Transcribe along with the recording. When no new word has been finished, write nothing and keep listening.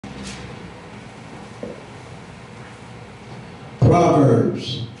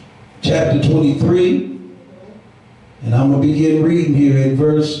Proverbs chapter 23, and I'm going to begin reading here in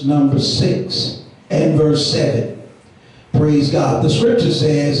verse number 6 and verse 7. Praise God. The scripture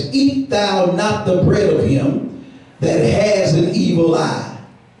says, "Eat thou not the bread of him that has an evil eye."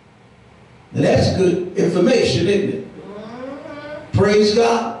 Now that's good information, isn't it? Praise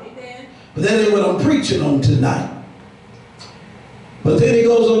God. But that ain't what I'm preaching on tonight. But then he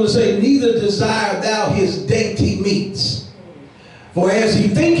goes on to say, "Neither desire thou his dainty meats. For as he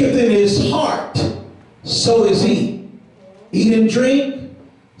thinketh in his heart, so is he. Eat and drink,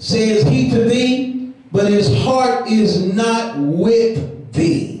 says he to thee, but his heart is not with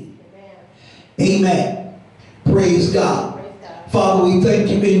thee." Amen. Praise God. Father, we thank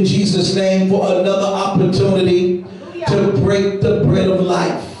you in Jesus' name for another opportunity to break the bread of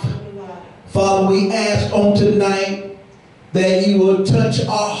life. Father, we ask on tonight that you will touch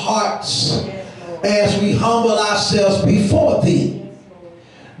our hearts as we humble ourselves before thee,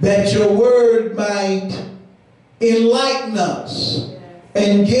 that your word might enlighten us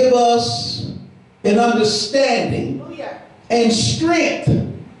and give us an understanding and strength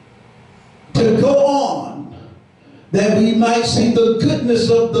to go on, that we might see the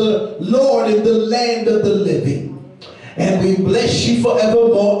goodness of the Lord in the land of the living. And we bless you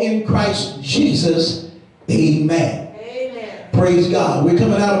forevermore in Christ Jesus. Amen. Amen. Praise God. We're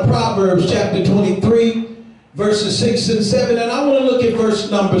coming out of Proverbs chapter 23, verses 6 and 7. And I want to look at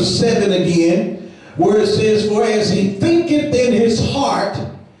verse number 7 again, where it says, "For as he thinketh in his heart,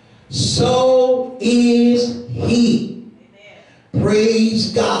 so is he." Amen. Praise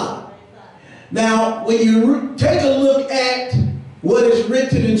God. Now, when you take a look at what is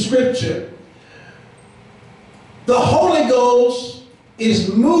written in Scripture, the Holy Ghost is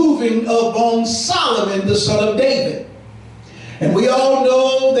moving upon Solomon, the son of David. And we all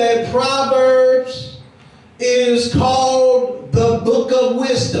know that Proverbs is called the book of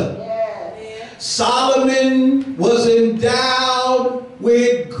wisdom. Yes. Solomon was endowed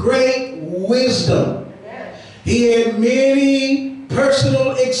with great wisdom. Yes. He had many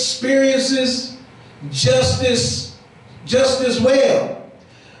personal experiences just as well.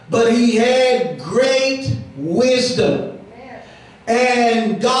 But he had great wisdom.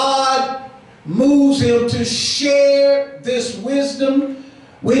 And God moves him to share this wisdom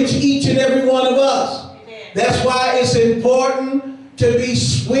with each and every one of us. That's why it's important to be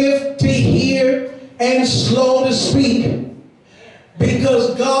swift to hear and slow to speak.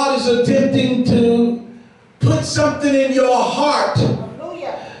 Because God is attempting to put something in your heart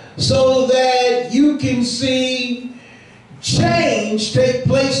so that you can see change take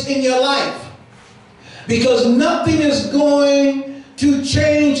place in your life. Because nothing is going to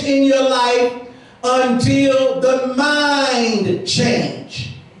change in your life until the mind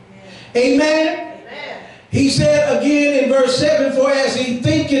change. Amen? Amen. He said again in verse 7, "For as he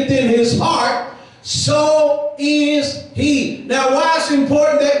thinketh in his heart, so is he." Now, why it's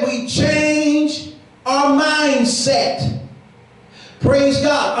important that we change our mindset? Praise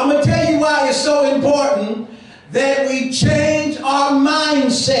God. I'm going to tell you why it's so important that we change our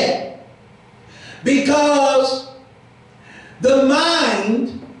mindset. Because the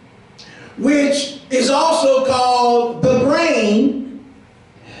mind, which is also called the brain,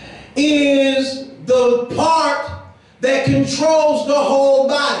 is the part that controls the whole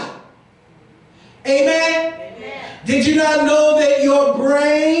body. Amen? Amen. Did you not know that your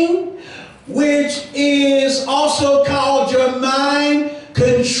brain, which is also called your mind,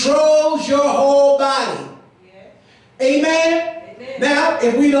 controls your whole body? Yes. Amen? Amen? Now,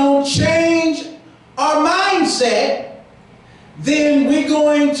 if we don't change our mindset, then we're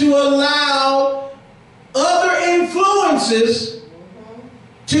going to allow other influences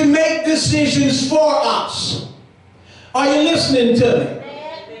to make decisions for us. Are you listening to me?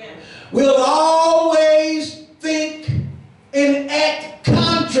 We'll always think and act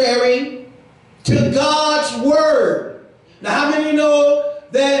contrary to God's word. Now, how many know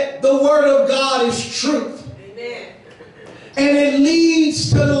that the word of God is truth? And it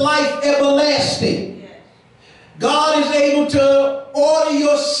leads to life everlasting. God is able to order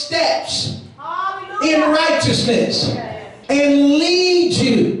your steps in righteousness and lead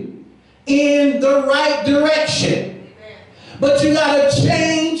you in the right direction. But you got to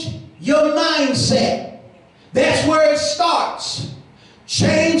change your mindset. That's where it starts.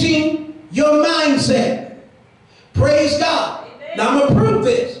 Changing your mindset. Praise God. Now I'm going to prove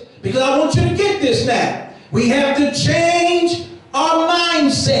this because I want you to get this now. We have to change our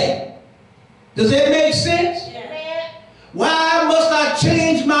mindset. Does that make sense? Why must I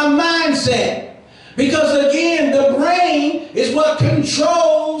change my mindset? Because again, the brain is what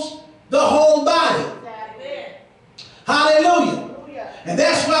controls the whole body. Hallelujah. And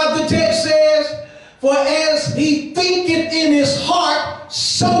that's why the text says, for as he thinketh in his heart,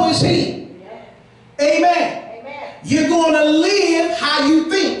 so is he. Amen. Amen. You're going to live how you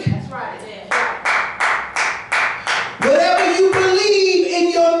think. That's right. Whatever you believe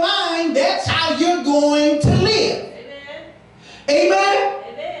in your mind, that's how you're going to live. Amen. Amen.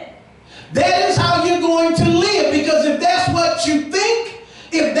 Amen. That is how you're going to live, because if that's what you think,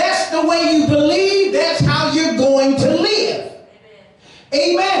 if that's the way you believe, that's how you're going to live.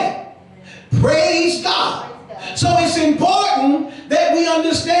 Amen. Amen. Praise God. So it's important that we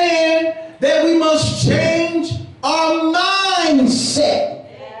understand that we must change our mindset.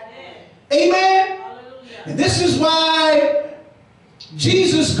 Amen. And this is why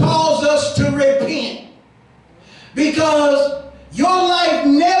Jesus calls us to repent. Because your life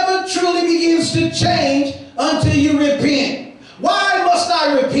never truly begins to change until you repent. Why must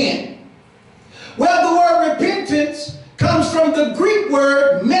I repent? Well, the word repentance comes from the Greek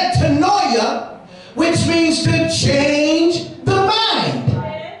word metanoia, which means to change the mind.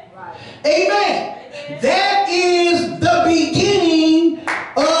 Amen. That is the beginning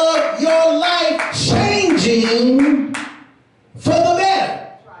of your life changing for the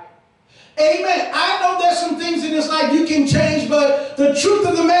better. Amen. I know there's some things in this life you can change, but the truth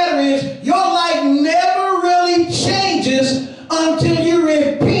of the matter is your life never really changes until you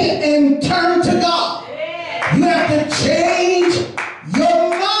repent and turn to God. You have to change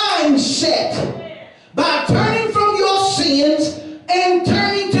your mindset by turning from your sins and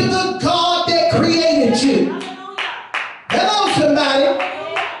turning to the God that created you. Hello, somebody.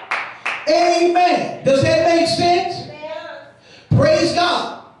 Amen. Does that make sense? Praise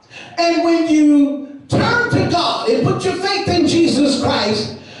God. And when you turn to God and put your faith in Jesus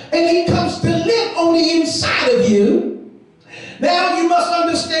Christ, and he comes to live on the inside of you, now you must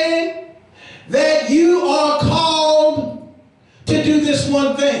understand that you are called to do this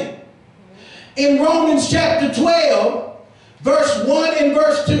one thing. In Romans chapter 12, verse 1 and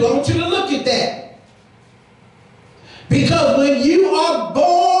verse 2, I want you to look at that. Because when you are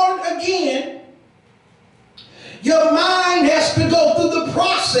born again, your mind has to go through the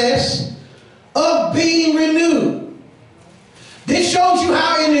process of being renewed. This shows you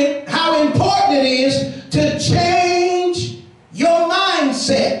how important it is to change your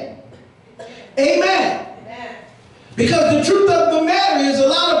mindset. Amen. Amen. Because the truth of the matter is, a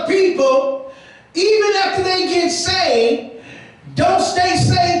lot of people, even after they get saved, don't stay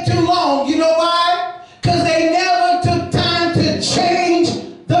saved too long. You know why? Because they never took time to change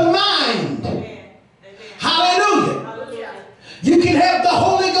the mind. Amen. Hallelujah. Hallelujah. You can have the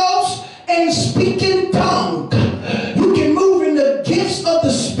Holy Ghost and speak in tongues. You can move in the gifts of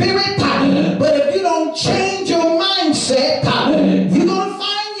the Spirit, but if you don't change your mindset, you're going to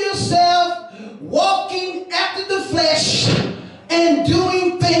find yourself walking after the flesh and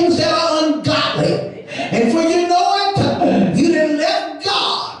doing things that are ungodly. And for you know it, you done left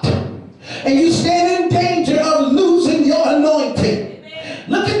God, and you stand in danger of losing your anointing.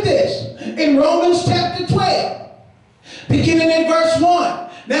 Look at this in Romans chapter 12, beginning in verse 1.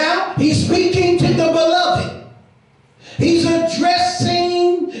 Now he's speaking to the beloved. He's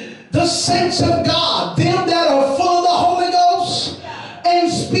addressing the saints of God, them that are full of the Holy Ghost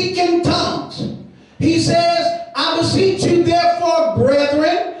and speak in tongues. He says, I beseech you therefore,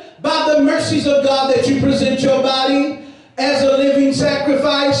 brethren, by the mercies of God, that you present your body as a living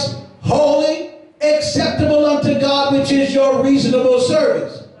sacrifice, holy, acceptable unto God, which is your reasonable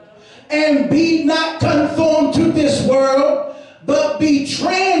service. And be not conformed to this world, but be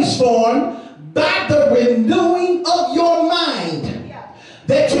transformed by the renewing of your mind,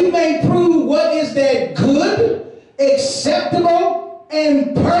 that you may prove what is that good, acceptable,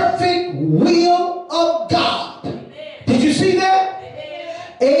 and perfect will of God. Did you see that?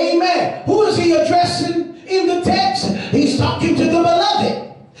 Amen. Who is he addressing in the text? He's talking to the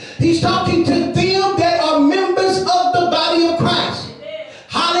beloved. He's talking to them that are members of the body of Christ.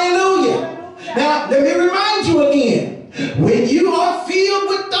 Hallelujah. Now, let me remind you again. When you are filled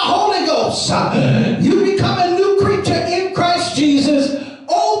with the Holy Ghost, you become a new creature in Christ Jesus.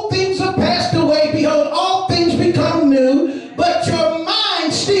 Old things are passed away. Behold, all things become new. But your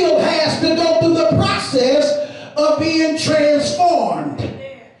mind still has to go through the process of being transformed.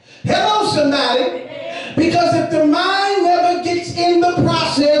 Hello, somebody. Because if the mind never gets in the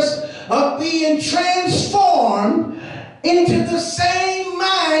process of being transformed into the same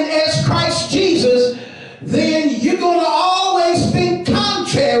mind as Christ Jesus, then you're going to always think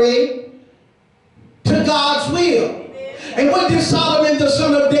contrary to God's will. And what did Solomon, the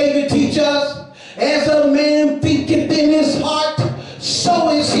son of David, teach us? As a man thinketh in his heart, so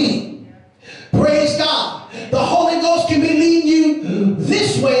is he. Praise God. The Holy Ghost can be leading you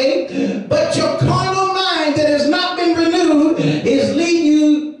way, but your carnal mind that has not been renewed is leading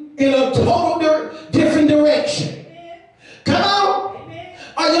you in a total different direction. Come on.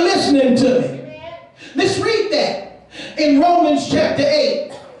 Are you listening to me? Let's read that in Romans chapter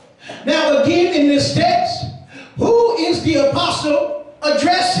 8. Now again in this text, who is the apostle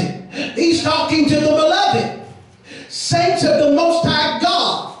addressing? He's talking to the beloved saints of the Most High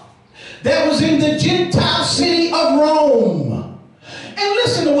God that was in the Gentile city of Rome. And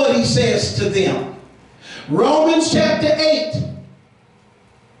listen to what he says to them. Romans chapter 8,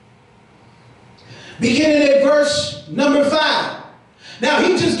 beginning at verse number 5. Now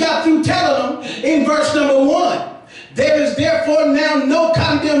he just got through telling them in verse number 1. There is therefore now no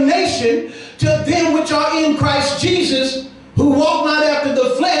condemnation to them which are in Christ Jesus, who walk not after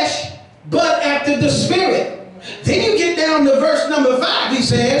the flesh, but after the Spirit. Then you get down to verse number 5, he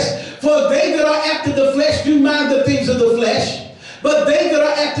says, for they that are after the flesh do mind the things of the flesh, but they that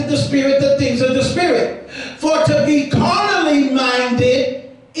are after the Spirit, the things of the Spirit. For to be carnally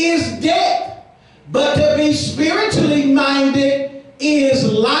minded is death, but to be spiritually minded is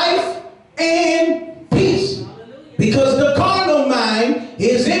life and peace. Because the carnal mind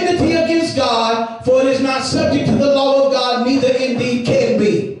is enmity against God, for it is not subject to the law of God, neither indeed can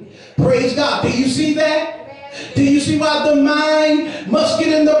be. Praise God. Do you see that? Do you see why the mind must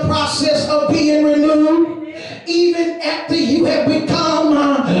get in the process of being renewed? Even after you have become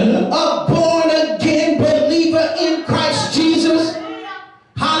a born-again believer in Christ Jesus.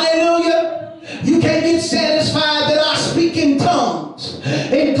 Hallelujah. You can't get satisfied that I speak in tongues.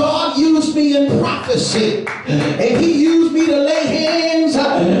 And God used me in prophecy. And he used me to lay hands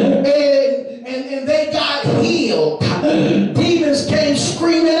and they got healed. Demons came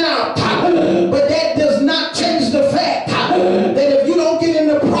screaming out. But that does not change the fact that if you don't get in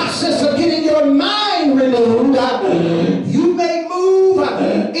the process of getting your mind renewed, you may move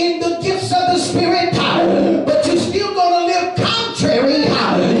in the gifts of the Spirit, but you're still going to live contrary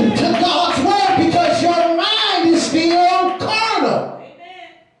to God's word because your mind is still carnal.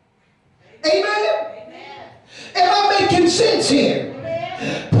 Amen? Am I making sense here?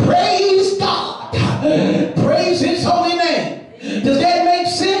 Praise God. Praise his holy name. Does that make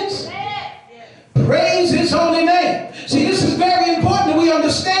sense? Praise his holy name. See, this is very important that we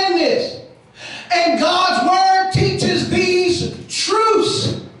understand this. And God's word teaches these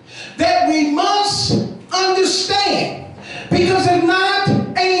truths that we must understand. Because if not,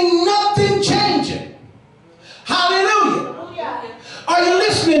 ain't nothing changing. Hallelujah. Are you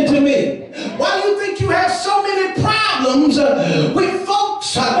listening to me? Why do you think you have so many problems with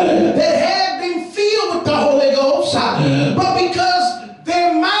folks that have been filled with the Holy Ghost, but because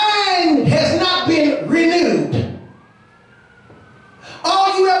their mind has not been renewed?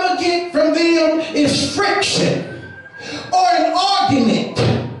 All you ever get from them is friction or an argument.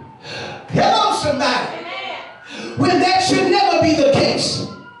 Hello, somebody. When that should never be the case.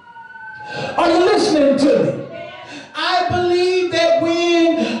 Are you listening to me? I believe that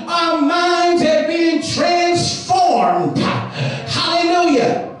when our minds have been transformed,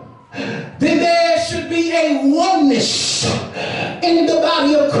 hallelujah, then there should be a oneness in the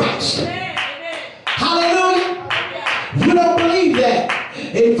body of Christ. Hallelujah. You don't believe that?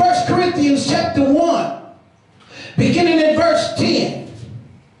 In 1 Corinthians chapter 1, beginning at verse 10,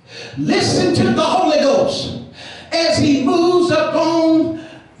 listen to the Holy Ghost as he moves upon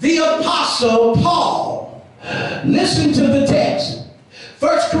the apostle Paul. Listen to the text.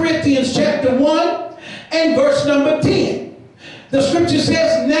 1 Corinthians chapter 1 and verse number 10. The scripture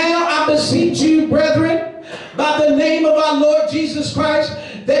says, now I beseech you, brethren, by the name of our Lord Jesus Christ,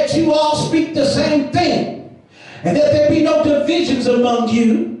 that you all speak the same thing, and that there be no divisions among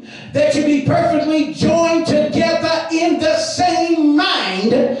you, that you be perfectly joined together in the same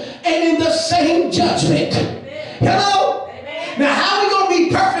mind and in the same judgment. Hello? Now, how are we going to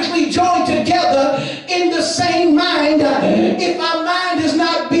be perfectly joined together in the same mind if our mind is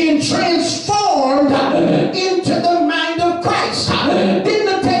not being transformed into the mind of Christ? Didn't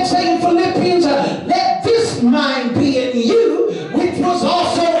the text say in Philippians, let this mind be in you, which was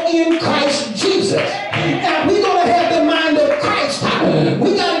also in Christ Jesus? Now, we're going to have the mind of Christ.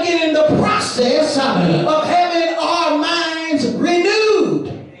 We got to get in the process of having our minds renewed.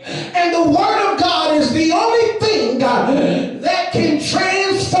 And the Word of God is the only thing that can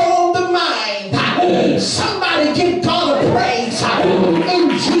transform the mind. Somebody give God a praise in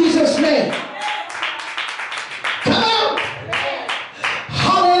Jesus' name. Come on.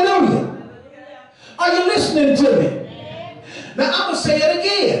 Hallelujah. Are you listening to me? Now I'm going to say it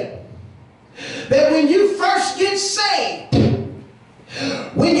again. That when you first get saved,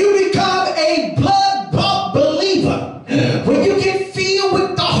 when you become a blood-bought believer, when you get filled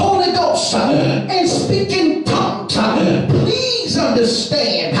with the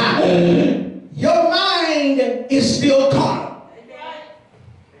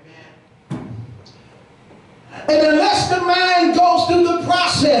And unless the mind goes through the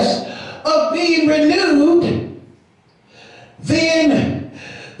process of being renewed, then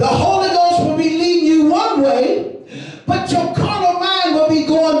the Holy Ghost will be leading you one way, but your carnal mind will be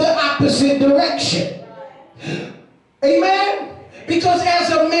going the opposite direction. Amen? Because as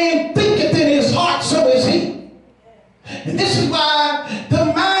a man thinketh in his heart, so is he. And this is why the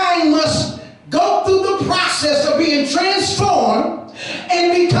mind must go through the process of being transformed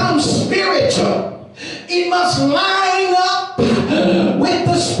and become spiritual. It must line up with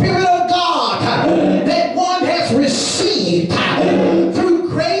the Spirit of God that one has received through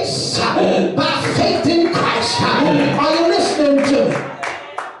grace by faith in Christ. Are you listening to me?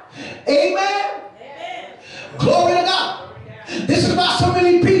 Amen? Glory to God. This is why so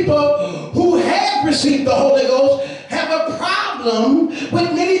many people who have received the Holy Ghost have a problem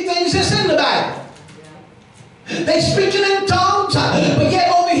with many things that's in the Bible. They speaking in tongues, but yet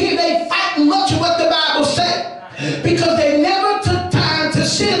over here they fighting much of what the Bible said, because they never took time to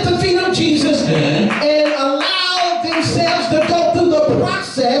sit at the feet of Jesus and allow themselves to go through the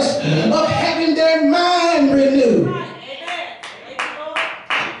process of having their mind renewed.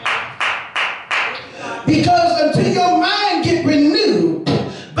 Because until your mind get renewed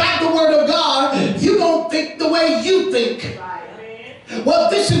by the Word of God, you don't think the way you think. Well,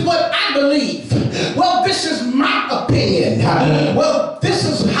 this is what I believe. Well, this is my opinion. Well, this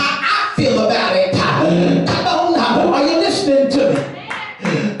is how I feel about it. Come on now. Are you listening to me?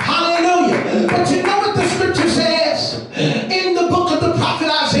 Hallelujah. But you know what the scripture says? In the book of the prophet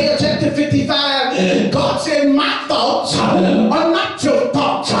Isaiah chapter 55, God said, my thoughts are not your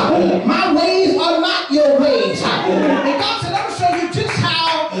thoughts. My ways are not your ways. And God said, I'm going to show you just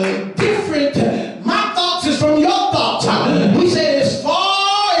how different my thoughts is from your thoughts. He said, as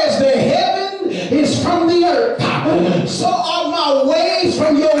far as the heaven is from the earth, so are my ways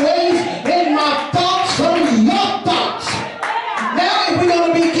from your ways and my thoughts from your thoughts. Now, if we're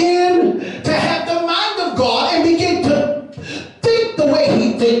going to begin to have the mind of God and begin to think the way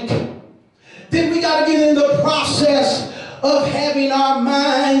he thinks, then we got to get in the process of having our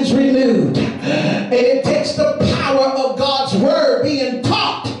minds renewed. And it takes the power of God's word being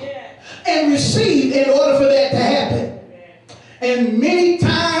taught and received in order for that to happen. And many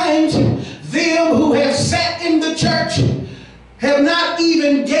times, them who have sat in the church have not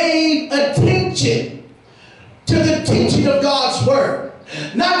even gave attention to the teaching of God's word.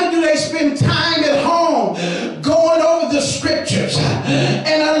 Not only do they spend time at home going over the scriptures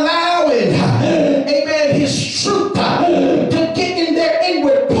and allowing, amen, his truth to get in their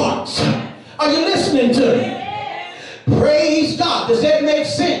inward parts. Are you listening to me? Praise God. Does that make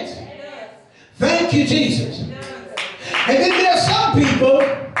sense? Thank you, Jesus. And then there are some people,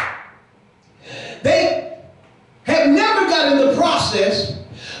 they have never got in the process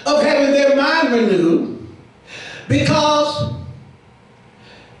of having their mind renewed because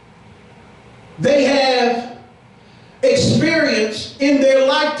they have experienced in their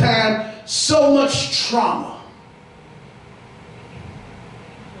lifetime so much trauma.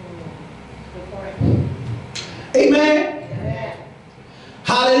 Amen.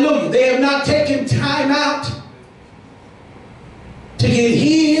 Hallelujah. They have not taken time out to get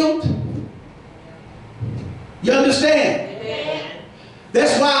healed. You understand?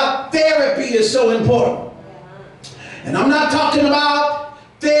 That's why therapy is so important. And I'm not talking about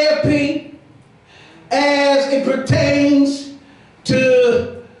therapy as it pertains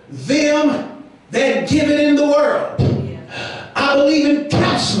to them that give it in the world. I believe in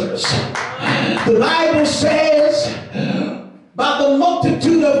counselors. The Bible says, by the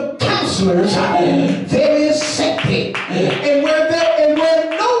multitude of counselors, there is safety. And where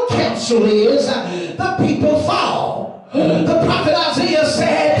no counsel is, the people fall. The prophet Isaiah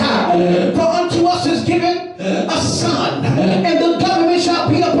said, for unto us is given a son, and the government shall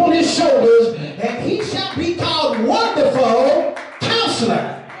be upon his shoulders, and he shall be called Wonderful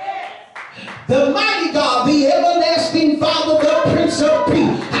Counselor, the mighty God, the everlasting Father, the Prince of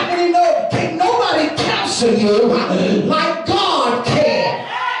Peace. How many know can't nobody counsel you like God can?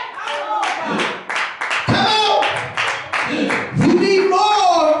 Come on. You need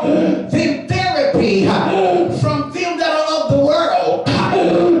more than therapy from them that are of the world.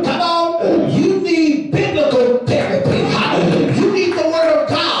 Come on. You need biblical therapy. You need the Word of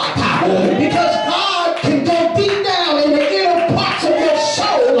God, because God can go deep down in the inner parts of your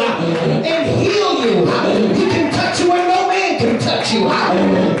soul and heal you. He can touch you when no man can touch you.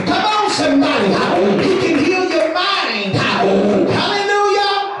 Come on, somebody. He can heal your mind.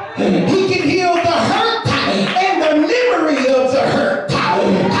 Hallelujah. He can heal the hurt and the memory of the hurt. Come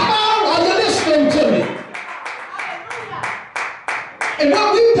on, are you listening to me? And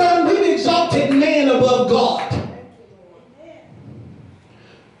what we've done, we've exalted man above God.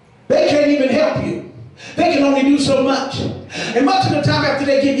 only do so much. And much of the time after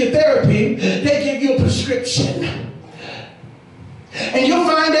they give you therapy, they give you a prescription. And you'll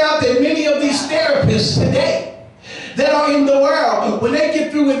find out that many of these therapists today that are in the world, when they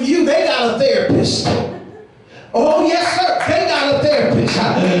get through with you, they got a therapist. Oh, yes, sir. They got a therapist.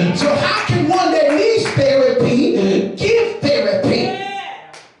 So how can one that needs therapy give therapy?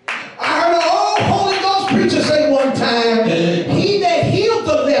 I heard an old Holy Ghost preacher say one time, he that healed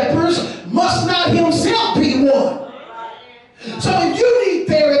the lepers must not himself be one. So if you need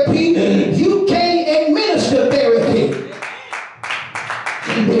therapy, you can't administer therapy.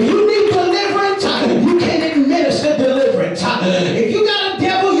 If you need deliverance, you can't administer deliverance. If you got a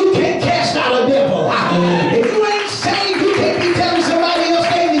devil, you can't cast out a devil. If you ain't saved, you can't be telling somebody else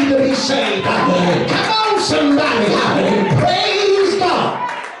they need to be saved. Come on, somebody. Praise God.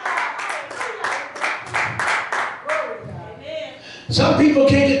 Some people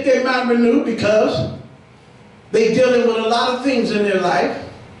can't get their mind renewed because they're dealing with a lot of things in their life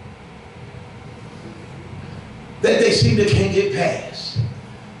that they seem to can't get past.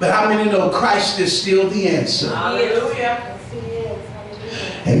 But how many know Christ is still the answer? Hallelujah.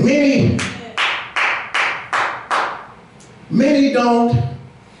 And many don't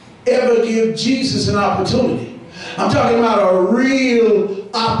ever give Jesus an opportunity. I'm talking about a real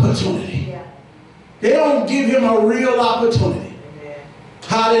opportunity. They don't give him a real opportunity.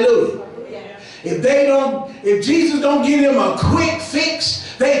 Hallelujah. If Jesus don't give him a quick fix,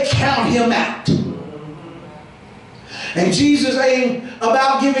 they count him out. And Jesus ain't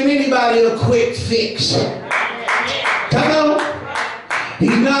about giving anybody a quick fix. Come on.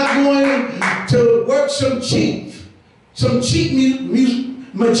 He's not going to work some cheap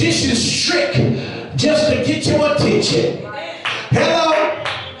magician's trick just to get your attention. Hello.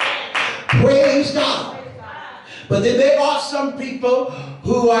 Praise God. But then there are some people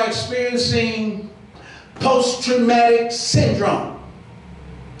who are experiencing post-traumatic syndrome.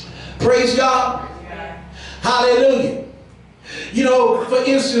 Praise God. Hallelujah. You know, for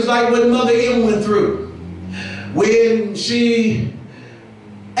instance, like what Mother M went through when she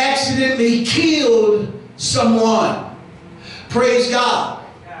accidentally killed someone. Praise God.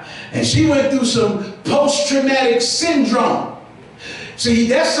 And she went through some post-traumatic syndrome. See,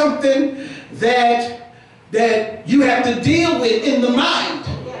 that's something that you have to deal with in the mind.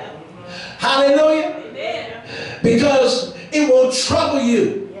 Hallelujah. Because it will trouble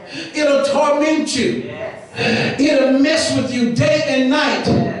you. It'll torment you. It'll mess with you day and night.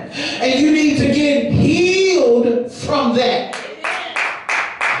 And you need to get healed from that.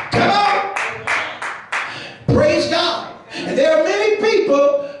 Come on. Praise God. And there are many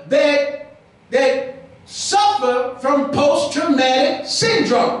people that suffer from post-traumatic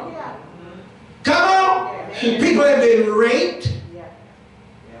syndrome. Come on. People have been raped.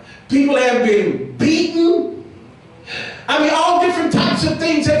 People have been beaten. I mean, all different types of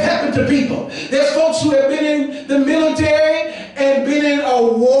things have happened to people. There's folks who have been in the military and been in a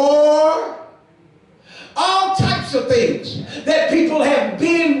war. All types of things that people have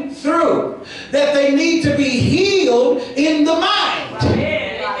been through that they need to be healed in the mind.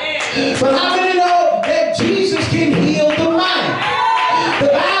 But how many know that Jesus can heal the mind?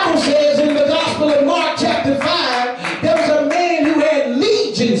 The Bible says in the Gospel of Mark chapter 5, there was a man who had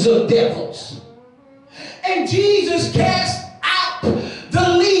legions of devils. And Jesus cast out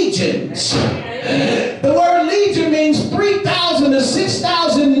the legions. The word legion means 3,000 to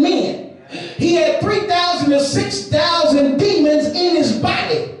 6,000 men. He had 3,000 to 6,000 demons in his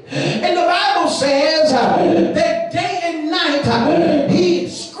body. And the Bible says that day and night he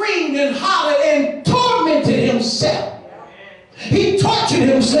screamed and hollered and tormented himself. He tortured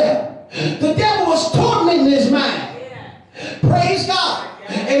himself. The devil was tormenting his mind. Praise God.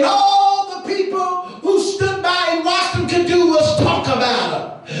 And all the people who stood by and watched him could do was talk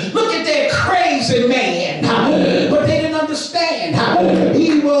about him. Look at that crazy man. But they didn't understand.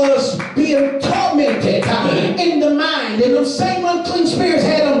 He was being tormented in the mind. And those same unclean spirits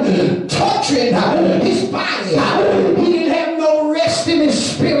had him torturing his body. He didn't have no rest in his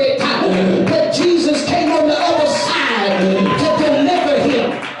spirit. But Jesus came on the other side to deliver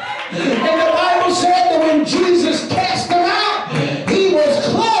him. And the Bible said that when Jesus cast them out, he was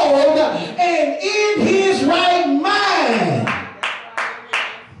clothed and in his right mind.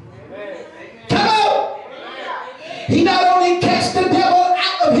 Come on. He not only cast the devil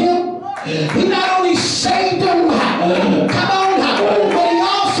out of him, he not only saved him, come on, but he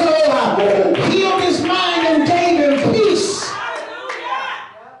also healed his mind and gave him peace.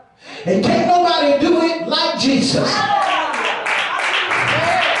 And can't nobody do it like Jesus.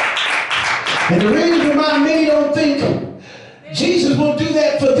 And the reason why many don't think Jesus will do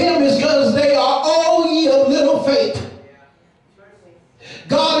that for them is because they are all ye of little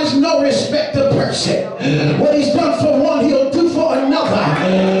no respect of person. What he's done for one, he'll do for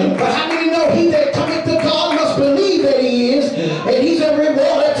another. But how many know he that cometh to God must believe that he is, and he's a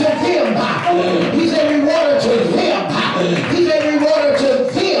rewarder to them. He's a rewarder to them. He's a rewarder to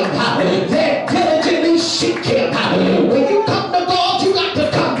them that diligently seek him. When you come to God, you got to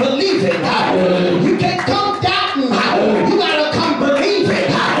come believing. You can't come doubting. You got to come believing,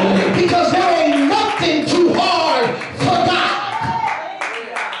 because there ain't nothing too hard for God.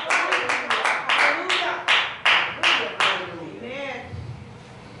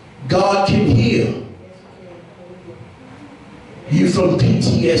 God can heal you from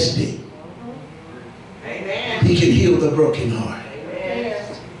PTSD. He can heal the broken heart.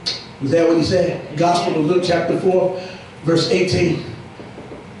 Was that what he said? Gospel of Luke chapter 4, verse 18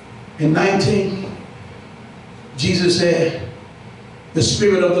 and 19. Jesus said, the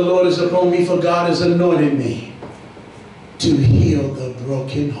Spirit of the Lord is upon me, for God has anointed me to heal the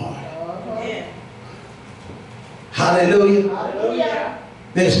broken heart. Hallelujah. Hallelujah.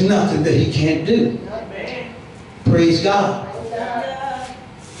 There's nothing that he can't do. Praise God.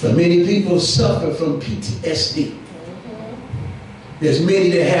 But many people suffer from PTSD. There's many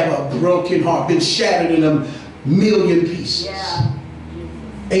that have a broken heart, been shattered in a million pieces.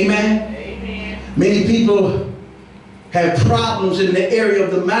 Amen. Amen. Many people have problems in the area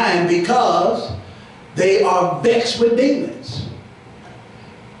of the mind because they are vexed with demons.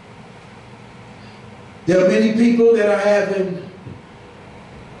 There are many people that are having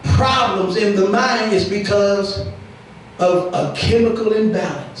problems in the mind is because of a chemical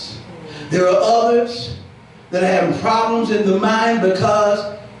imbalance. There are others that are having problems in the mind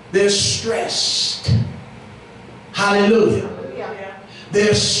because they're stressed. Hallelujah.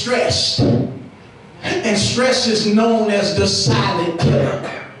 They're stressed. And stress is known as the silent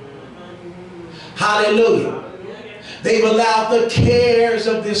killer. Hallelujah. They've allowed the cares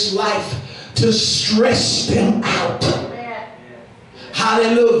of this life to stress them out.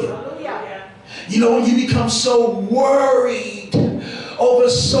 Hallelujah. You know, when you become so worried over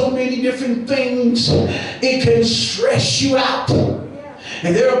so many different things, it can stress you out.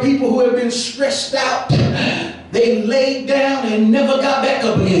 And there are people who have been stressed out. They laid down and never got back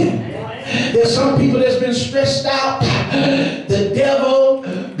up again. There's some people that's been stressed out. The devil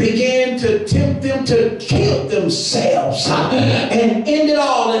began to tempt them to kill themselves and end it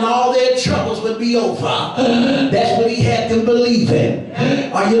all, and all their troubles would be over. That's what he had them believing.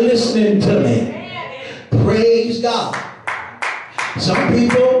 Are you listening to me? Praise God. Some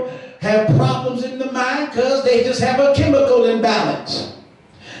people have problems in the mind because they just have a chemical imbalance.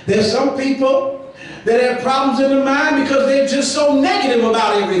 There's some people that have problems in the mind because they're just so negative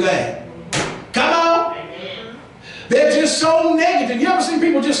about everything. Come on. They're just so negative. You ever seen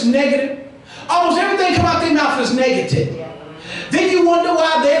people just negative? Almost everything come out their mouth is negative. Then you wonder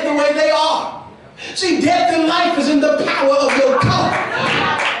why they're the way they are. See, death and life is in the power of your tongue.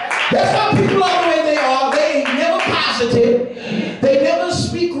 That's why people are the way they are. They ain't never positive. They never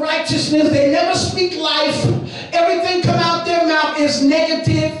speak righteousness. They never speak life. Everything come out their mouth is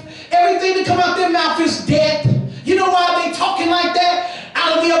negative. Everything that come out their mouth is death. You know why they talking like that?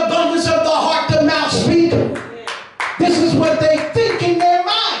 Out of the abundance of the heart, the mouth speak. This is what they think in their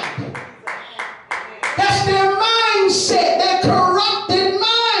mind. That's their mindset, their corrupted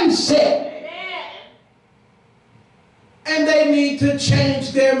mindset. And they need to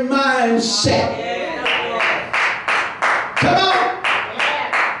change their mindset. Come on.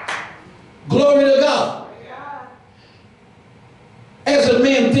 Glory to God. As a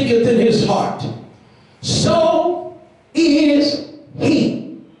man thinketh in his heart, so is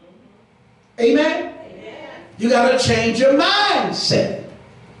he. Amen? You got to change your mindset.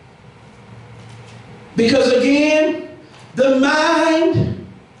 Because again, the mind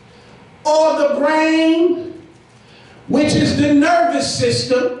or the brain, which is the nervous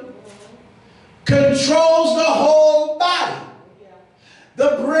system, controls the whole body.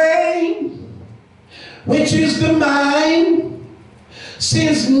 The brain, which is the mind,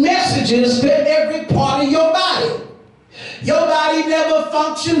 sends messages to every part of your body. Your body never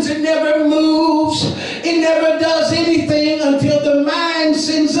functions, it never moves, it never does anything until the mind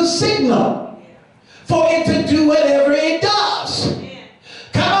sends a signal for it to do whatever it does.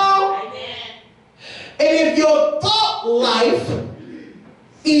 Come on. And if your thought life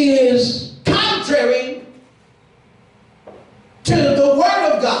is contrary to the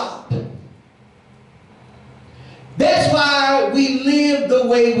Word of God, that's why we live the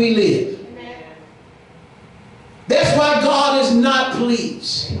way we live. That's why God is not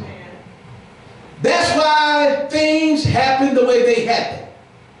pleased. That's why things happen the way they happen.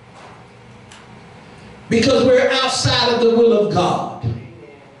 Because we're outside of the will of God.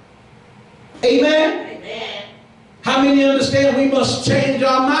 Amen? Amen. How many understand we must change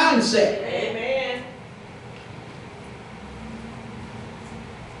our mindset? Amen.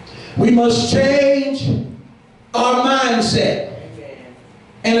 We must change our mindset. Amen.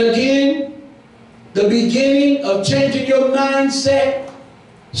 And again, the beginning of changing your mindset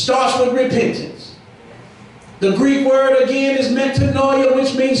starts with repentance. The Greek word again is metanoia,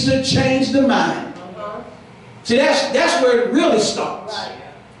 which means to change the mind. See, that's where it really starts. Right.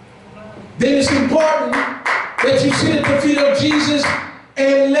 Then it's important that you sit at the feet of Jesus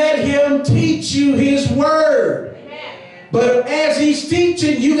and let him teach you his word. Amen. But as he's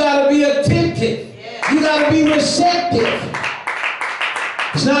teaching, you got to be attentive. Yeah. You got to be receptive.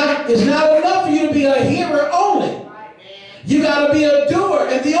 It's not enough for you to be a hearer only. You got to be a doer.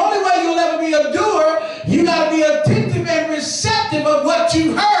 And the only way you'll ever be a doer, you got to be attentive and receptive of what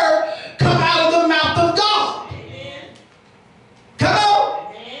you heard come out of the mouth of God. Amen. Come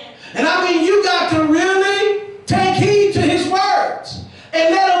on. Amen. And I mean, you got to really take heed to his words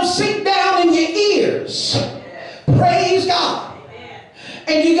and let them sink down in your ears. Praise God. Amen.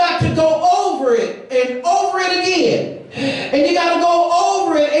 And you got to go over it and over it again. And you got to go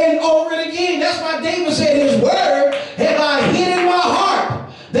over it and over it again. That's why David said, his word have I hid in my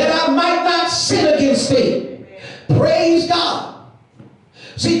heart that I might not sin against thee. Praise God.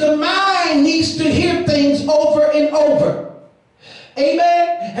 See, the mind needs to hear things over and over.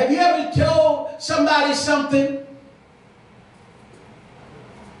 Amen. Have you ever told somebody something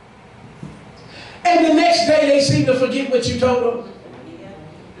and the next day they seem to forget what you told them?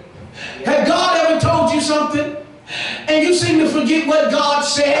 Have God ever told you something and you seem to forget what God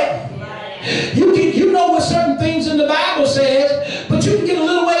said? You know what certain things in the Bible says, but you can get a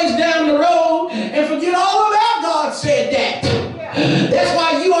little ways down the road and forget all about God said that. That's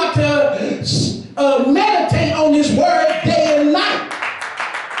why you ought to meditate on his word day and night.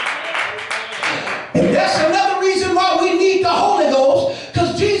 And that's another reason why we need the Holy Ghost,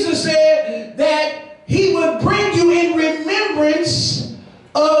 because Jesus said that he would bring you in remembrance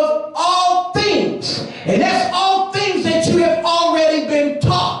of all things. And that's all things that you have already been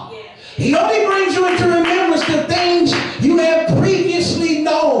taught. He only brings you into remembrance the things you have previously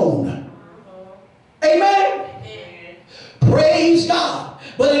known. Amen? Praise God.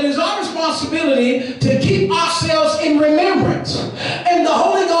 But it is our responsibility to keep ourselves in remembrance. And the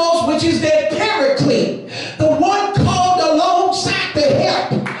Holy Ghost, which is that paraclete, the one called alongside to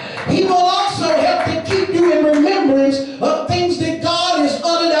help, he will also help to keep you in remembrance of things that God has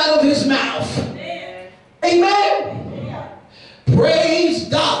uttered out of his mouth. Amen? Praise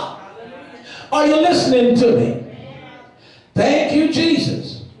God. Are you listening to me? Thank you,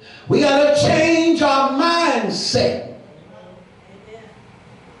 Jesus. We got to change our mindset.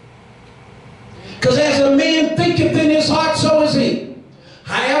 Because as a man thinketh in his heart, so is he.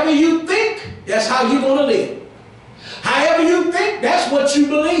 However you think, that's how you're going to live. However you think, that's what you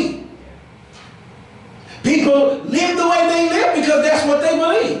believe. People live the way they live because that's what they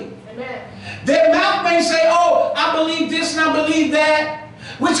believe. Amen. Their mouth may say, oh, I believe this and I believe that,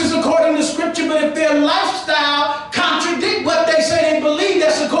 which is according to Scripture, but if their lifestyle contradict what they say they believe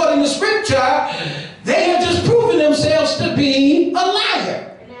that's according to Scripture, they have just proven themselves to be a liar.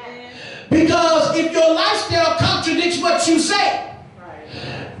 Because if your lifestyle contradicts what you say,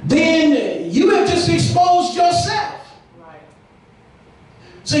 then you have just exposed yourself.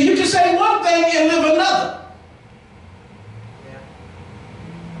 So you can say one thing and live another.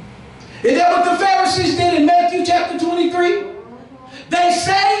 Is that what the Pharisees did in Matthew chapter 23? They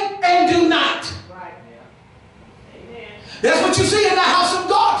say and do not. That's what you see in the house of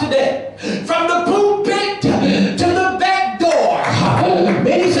God today. From the pulpit to the back door.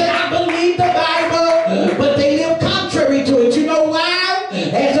 Many say, I believe the Bible, but they live contrary to it. You know why?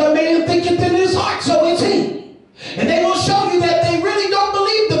 As a man thinketh in his heart, so is he. And they will show you that they really don't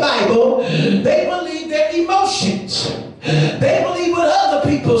believe the Bible. They believe their emotions. They believe what other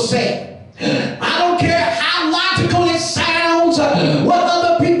people say. I don't care how logical it sounds, what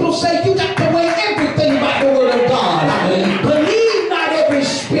other people say. You got to weigh everything by the word of God. Believe not every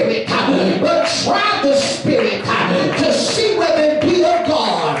spirit, but try the spirit to see whether it be of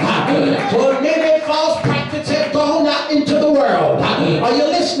God. For many false prophets have gone out into the world. Are you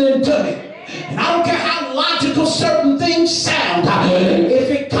listening to me? And I don't care how logical certain things sound. If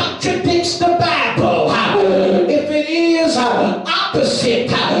it contradicts the Bible, if it is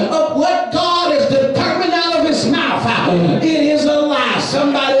opposite of what God has determined out of his mouth, it is a lie.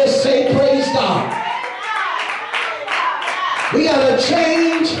 Somebody say, praise God. We got to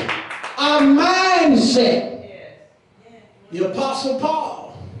change our mindset. The Apostle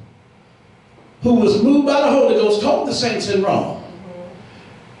Paul, who was moved by the Holy Ghost, told the saints in Rome,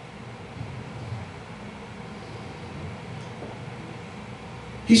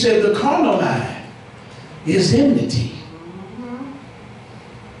 He said the carnal mind is enmity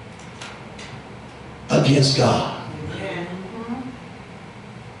against God.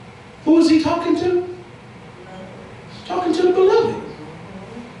 Who is he talking to? He's talking to the beloved.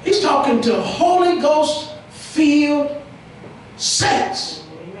 He's talking to Holy Ghost filled saints.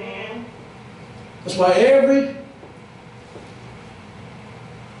 That's why every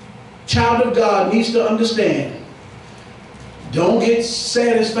child of God needs to understand. Don't get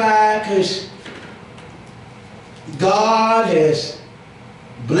satisfied because God has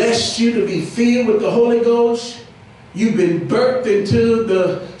blessed you to be filled with the Holy Ghost. You've been birthed into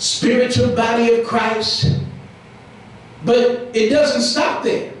the spiritual body of Christ. But it doesn't stop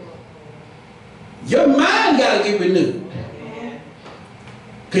there. Your mind got to get renewed.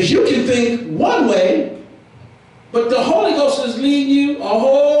 Because you can think one way, but the Holy Ghost is leading you a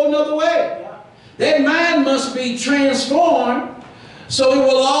whole nother way. That mind must be transformed so it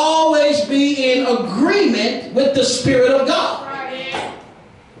will always be in agreement with the Spirit of God.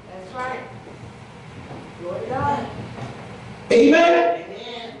 That's right. Glory to God. Amen?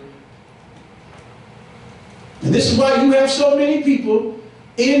 And this is why you have so many people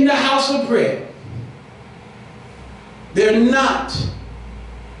in the house of prayer. They're not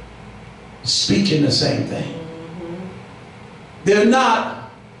speaking the same thing. They're not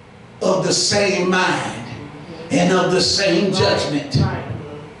of the same mind and of the same judgment,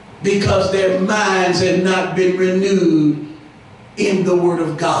 because their minds have not been renewed in the Word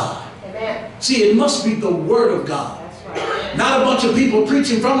of God. Amen. See, it must be the Word of God. Right. Not a bunch of people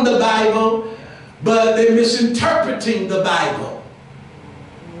preaching from the Bible, but they're misinterpreting the Bible.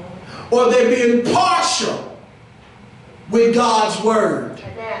 Or they're being partial with God's Word.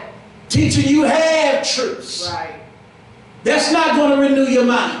 Amen. Teaching you half truths. Right. That's not going to renew your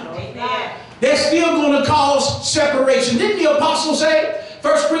mind. Amen. That's still going to cause separation. Didn't the apostle say,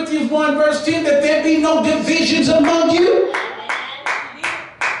 1 Corinthians 1 verse 10, that there be no divisions among you?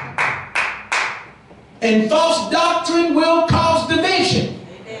 And false doctrine will cause division.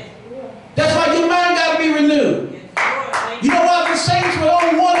 That's why your mind got to be renewed. You know why the saints were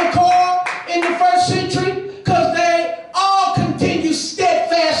on one accord in the first century? Because they all continued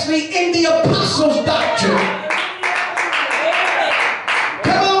steadfastly in the apostles' doctrine.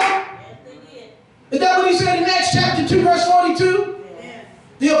 Come on. Is that what he said in Acts chapter 2 verse 42?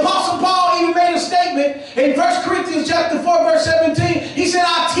 The apostle Paul even made a statement in 1 Corinthians chapter 4 verse 17. He said,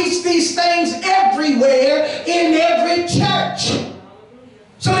 I teach these things everywhere in every church.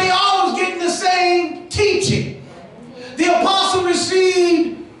 So they all was getting the same teaching. The apostle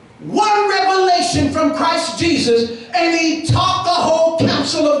received one revelation from Christ Jesus, and he taught the whole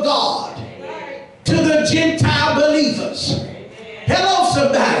counsel of God to the Gentile believers. Hello,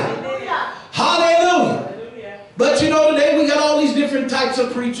 somebody. Hallelujah. But you know, today we got all these different types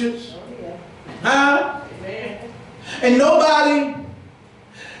of preachers. Huh? And nobody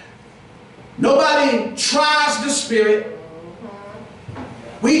tries the Spirit.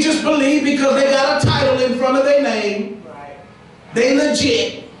 We just believe because they got a title in front of their name, they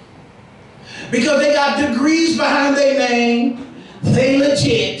legit. Because they got degrees behind their name, they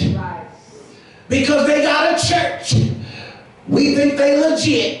legit. Because they got a church, we think they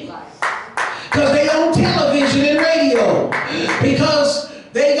legit. Because they on television and radio. Because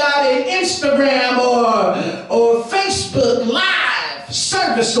they got an Instagram or Facebook Live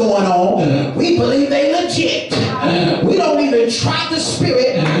service going on, we believe they legit. We don't even try the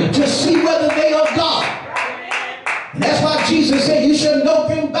Spirit to see whether they are God. And that's why Jesus said you should know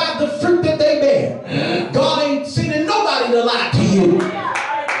them by the fruit that they bear. God ain't sending nobody to lie to you.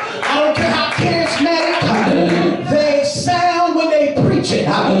 I don't care how charismatic they sound when they preach it.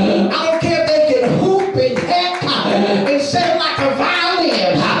 I don't care if they can hoop and heck and sound like a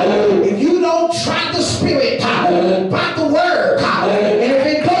violin. If you don't try the Spirit by the Word, and if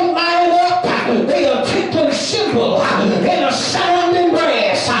it don't line up, they are tinkling cymbal and a sounding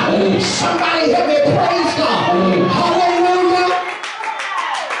brass. Somebody help me praise God. Hallelujah.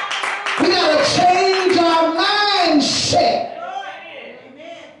 We got to change our mindset.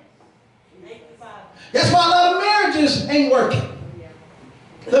 That's why a lot of marriages ain't working.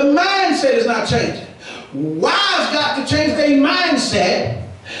 The mindset is not changing. Wives got to change their mindset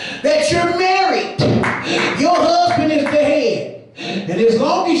that you're married. Your husband is the head. And as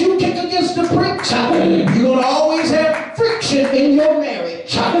long as you kick against the pricks, you're going to always have friction in your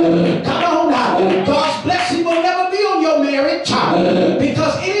marriage. Come on now. God's blessing will never be on your marriage.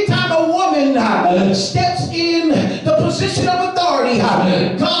 Because anytime a woman steps in the position of authority,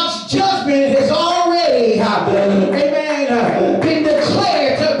 God's judgment has already, amen, been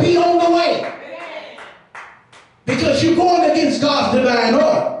declared to be on the way. Because you're going against God's divine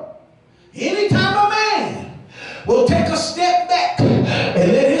order. Anytime a man will take a step back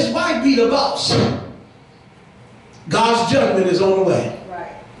and let his wife be the boss, God's judgment is on the way.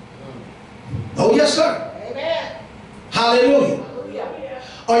 Right. Oh, yes, sir. Amen. Hallelujah. Hallelujah.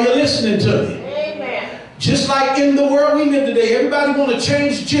 Are you listening to me? Amen. Just like in the world we live today, everybody want to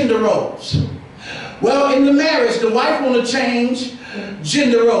change gender roles. Well, in the marriage, the wife want to change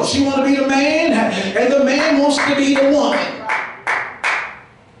gender roles. She want to be the man, and the man wants to be the woman.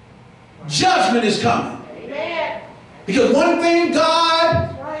 Judgment is coming. Amen. Because one thing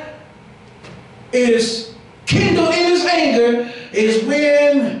God is kindled in his anger is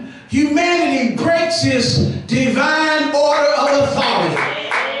when humanity breaks his divine order of authority.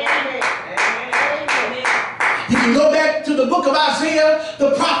 You can go back to the book of Isaiah,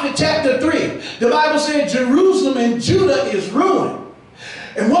 the prophet, chapter 3. The Bible said Jerusalem and Judah is ruined.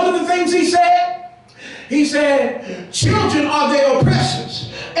 And one of the things he said, children are their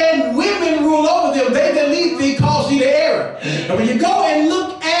oppressors, and women rule over them. They that lead thee cause thee to error. And when you go and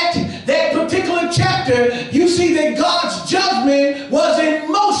look at that particular chapter, you see that God's judgment was in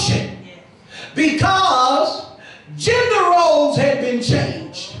motion because gender roles had been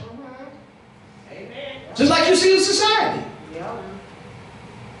changed. Just like you see in society.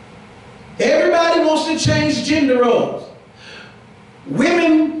 Everybody wants to change gender roles.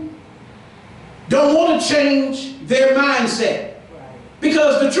 Women don't want to change their mindset.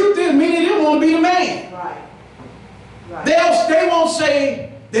 Because the truth is, many of them want to be the man. They won't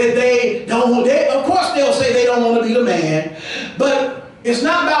say that they don't want, of course they'll say they don't want to be the man. But it's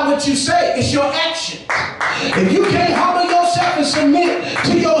not about what you say, it's your actions. If you can't humble yourself and submit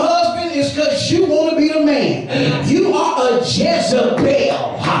to your husband, it's because you want to be the man. You are a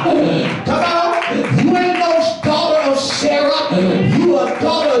Jezebel. Come on. You ain't no daughter of Sarah. You a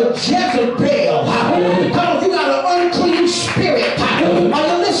daughter of Jezebel. Come on, you got an unclean spirit. Are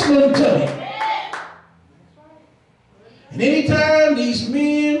you listening to me? And anytime these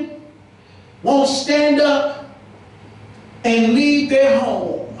men won't stand up and leave their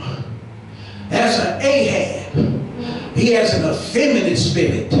home as an Ahab, he has an effeminate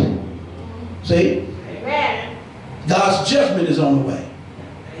spirit. See? Amen. God's judgment is on the way.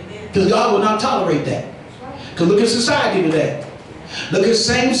 Because God will not tolerate that. Because look at society today. Look at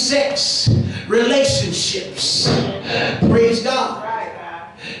same-sex relationships. Praise God.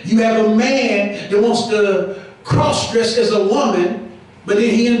 You have a man that wants to cross-dress as a woman, but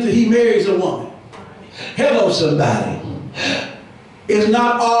then he marries a woman. Hello, somebody. Is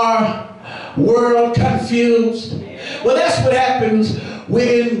not our world confused? Well, that's what happens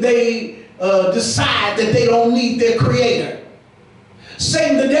when they decide that they don't need their creator.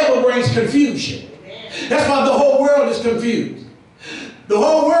 Satan, the devil, brings confusion. That's why the whole world is confused. The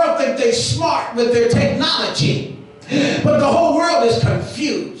whole world thinks they're smart with their technology. But the whole world is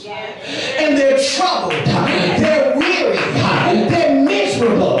confused. And they're troubled. They're weary. They're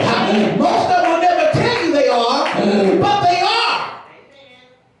miserable. Most of them will never tell you they are, but they are.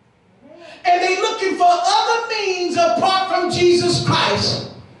 And they're looking for other means apart from Jesus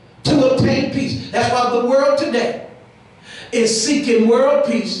Christ to obtain peace. That's why the world today is seeking world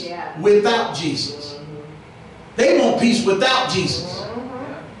peace without Jesus. They want peace without Jesus.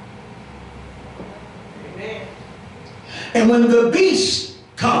 And when the beast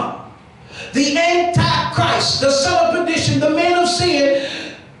come, the Antichrist, the son of perdition, the man of sin,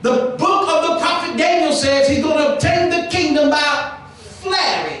 the book of the prophet Daniel says he's going to obtain the kingdom by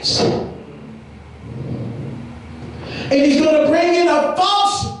flatteries. And he's going to bring in a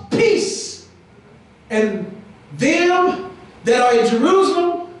false peace. And them that are in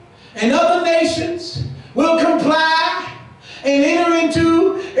Jerusalem and other nations will comply and enter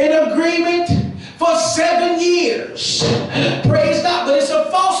into an agreement for 7 years. Praise God. But it's a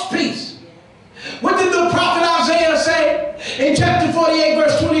false peace. What did the prophet Isaiah say in chapter 48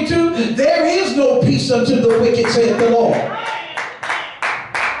 verse 22? There is no peace unto the wicked, saith the Lord.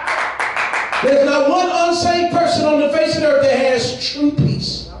 There's not one unsaved person on the face of the earth that has true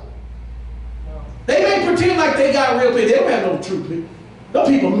peace. They may pretend like they got real peace. They don't have no true peace. Those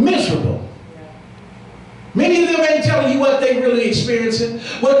people are miserable. Many of them ain't telling you what they really experiencing,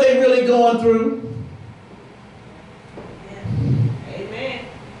 what they really going through. Amen.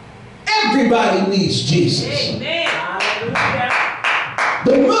 Everybody needs Jesus. Amen.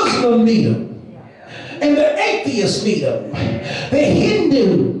 The Muslim need him. And the atheists need him. The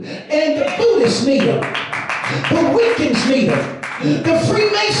Hindu and the Buddhists need him. The Wiccans need him. The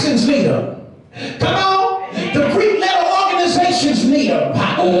Freemasons need him. Come on. The Greek letter organizations need him.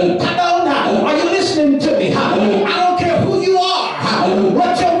 Come on now. Are you listening to me? I don't care who you are,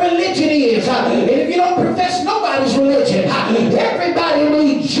 what your religion is. And if you don't profess nobody's religion, everybody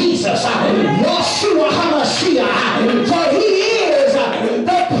needs Jesus.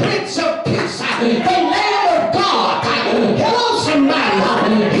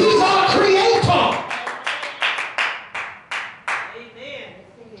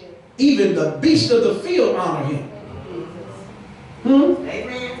 Even the beasts of the field honor him.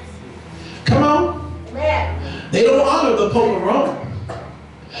 Amen. Come on. Amen. They don't honor the Pope of Rome.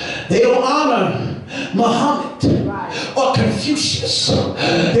 They don't honor Muhammad or Confucius.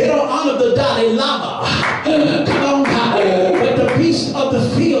 They don't honor the Dalai Lama. Come on, but the beasts of the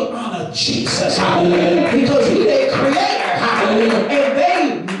field honor Jesus because He their creator, and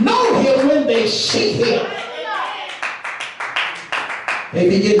they know Him when they see Him. They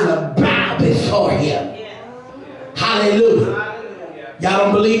begin to bow before Him. Hallelujah. Y'all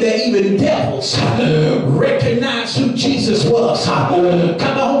don't believe that even devils recognize who Jesus was.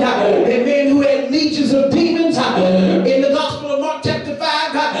 Come on, the men who had legions of demons in the Gospel of Mark chapter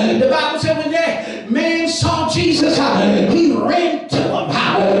 5, the Bible said when that man saw Jesus, he ran to him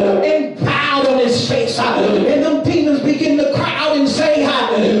and bowed on his face. And them demons begin to cry out and say,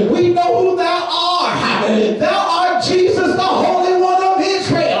 we know who thou art. Thou art Jesus, the Holy One of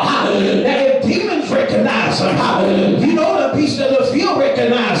Israel. Now if demons recognize him, you know the beast of the field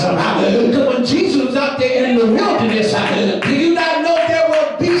recognize him. Because when Jesus was out there in the wilderness, do you not know there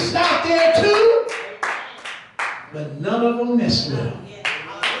were beasts out there too? But none of them messed with him.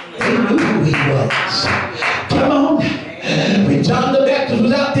 They knew who he was. Come on. When John the Baptist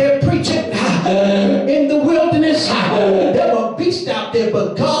was out there preaching in the wilderness, there were beasts out there,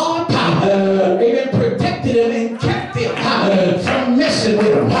 but God even protected him and kept him from messing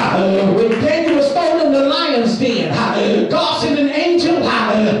with him. When Daniel was thrown in the lion's den, God sent an angel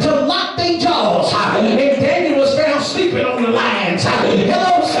to lock their jaws, and Daniel was found sleeping on the lions.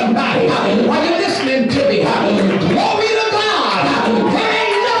 Hello, somebody. Are you listening to me? Glory to God. There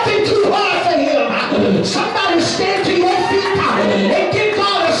ain't nothing too hard for him. Somebody stand to your feet and give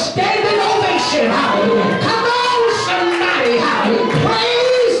God a standing ovation. Come on, somebody.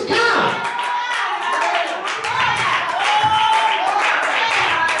 Praise God.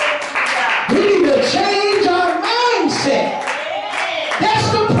 We need to change our mindset. That's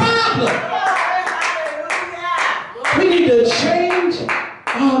the problem. We need to change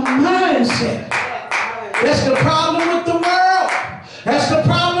our mindset. That's the problem with the world. That's the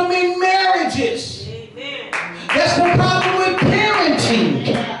problem in marriages. That's the problem with parenting.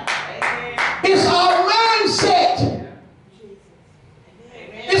 It's our mindset.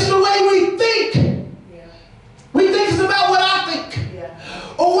 It's the way we think. We think it's about what I think.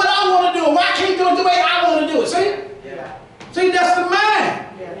 Or what I want to do. Or I can't do it the way I want to do it. See? See, that's the mind.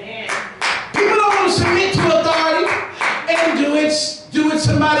 People don't want to submit to authority and do it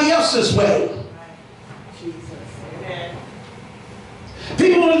somebody else's way.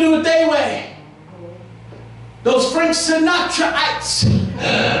 People want to do it their way. Those Frank Sinatraites.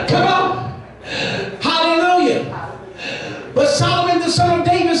 Come on. Hallelujah. But Solomon, the son of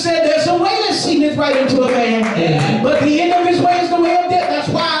David, said there's a way that seemeth right unto a man, but the end of his way is the way of death. That's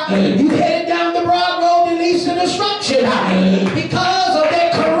why you headed down the broad road that leads to destruction. Because of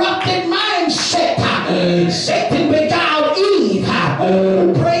their corrupted mindset. Satan beguiled Eve.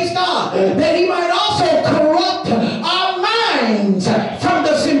 Praise God. That he might also corrupt our minds from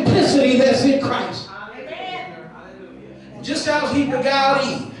the simplicity that's in Christ. Just as he beguiled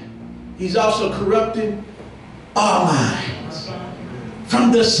Eve, he's also corrupted our minds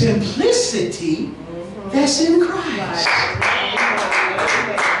from the simplicity that's in Christ.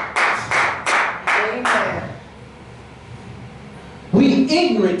 We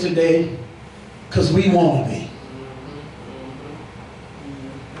ignorant today because we want to be.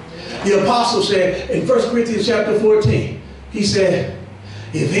 The apostle said in 1 Corinthians chapter 14, he said,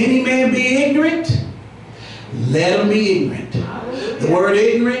 if any man be ignorant, let him be ignorant. The word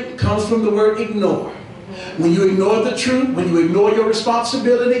ignorant comes from the word ignore. When you ignore the truth, when you ignore your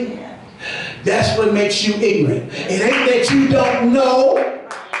responsibility, that's what makes you ignorant. It ain't that you don't know.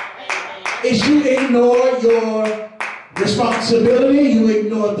 It's you ignore your responsibility. You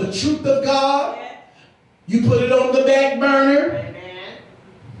ignore the truth of God. You put it on the back burner.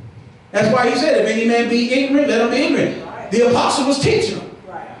 That's why he said, if any man be ignorant, let him be ignorant. The apostle was teaching them.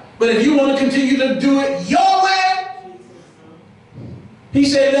 But if you want to continue to do it your way, he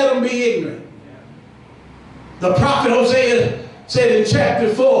said, let them be ignorant. The prophet Hosea said in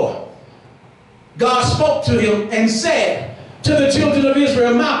chapter 4, God spoke to him and said to the children of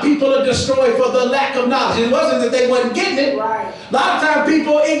Israel, my people are destroyed for the lack of knowledge. It wasn't that they wasn't getting it. A lot of times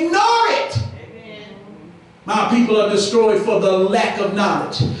people ignore it. My people are destroyed for the lack of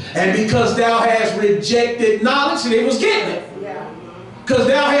knowledge. And because thou hast rejected knowledge, and they was getting it. Because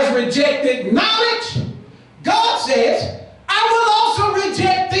thou hast rejected knowledge, God says, I will also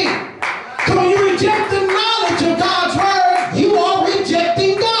reject thee. So when you reject the knowledge of God's word, you are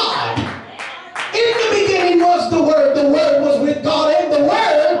rejecting God. In the beginning was the Word was with God, and the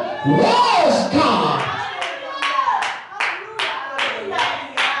Word was God.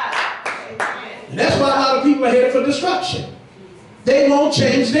 And that's why a lot of people are headed for destruction. They won't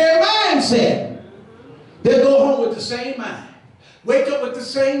change their mindset. They'll go home with the same mind. Wake up with the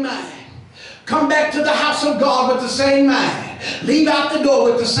same mind. Come back to the house of God with the same mind. Leave out the door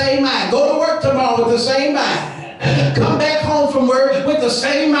with the same mind. Go to work tomorrow with the same mind. Come back home from work with the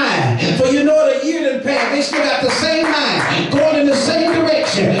same mind. For you know the year that passed, they still got the same mind. Going in the same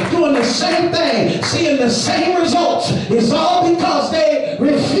direction. Doing the same thing. Seeing the same results. It's all because they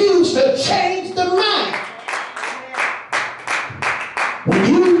refuse to change the mind.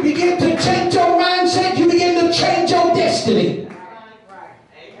 When you begin to change your mindset, you begin to change your destiny.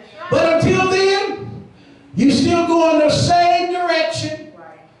 But until then, you still go in the same direction.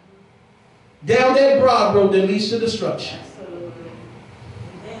 Down that broad road that leads to destruction.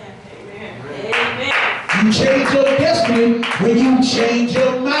 You change your destiny when you change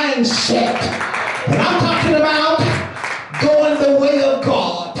your mindset. And I'm talking about going the way of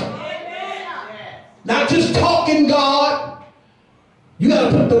God. Not just talking God. You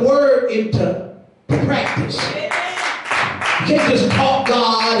got to put the word into practice. You can't just talk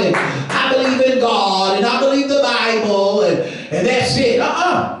God and I believe in God and I believe the Bible and that's it.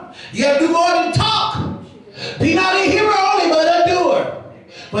 You got to do more than talk. Be not a hearer only, but a doer.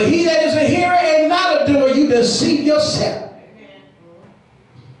 But he that is a hearer and not a doer, you deceive yourself.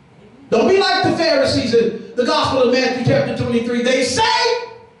 Don't be like the Pharisees in the Gospel of Matthew chapter 23. They say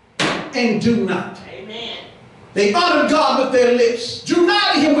and do not. Amen. They honored God with their lips, drew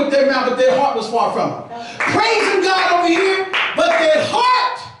nigh to him with their mouth, but their heart was far from him. Praising God over here, but their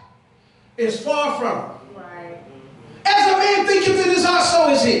heart is far from him. Right. As a man thinketh in his heart, so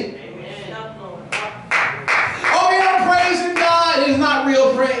is he. Over here praising God is not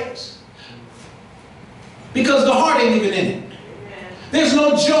real praise. Because the heart ain't even in it. There's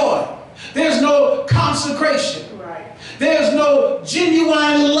no joy. There's no consecration. There's no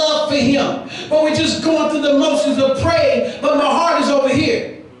genuine love for him. But we're just going through the motions of praying, but my heart is over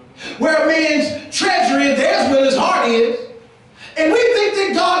here. Where a man's treasure is, there's where his heart is. And we think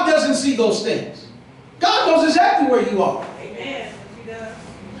that God doesn't see those things. God knows exactly where you are. Amen. He does.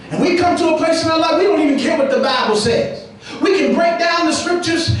 And we come to a place in our life, we don't even care what the Bible says. We can break down the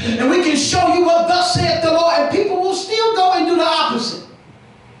scriptures and we can show you what thus saith the Lord, and people will still go and do the opposite.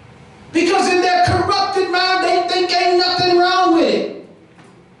 Because in their corrupted mind, they think ain't nothing wrong with it.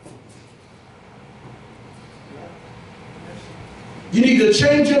 You need to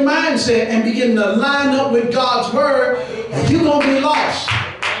change your mindset and begin to line up with God's word, and you're going to be lost.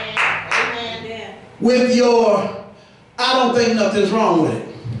 Amen. With your, I don't think nothing's wrong with it.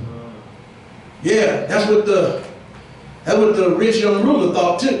 Yeah, that's what the rich young ruler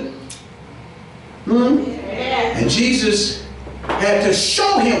thought too. And Jesus had to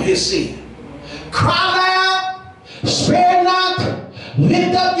show him his sin. Cry loud, spare not,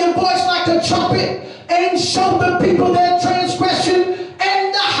 lift up your voice like a trumpet, and show the people their transgression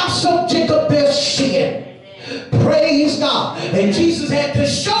and the house of Jacob their sin. Praise God. And Jesus had to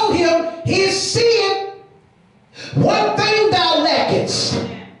show him his sin. One thing thou lackest,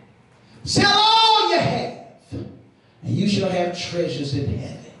 sell all you have, and you shall have treasures in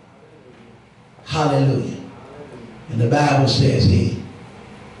heaven. Hallelujah. And the Bible says he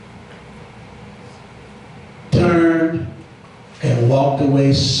turned and walked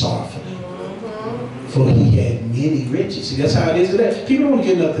away sorrowfully. For he had many riches. See, that's how it is today. People don't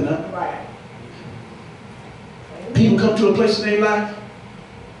get nothing up. Right. People come to a place in their life,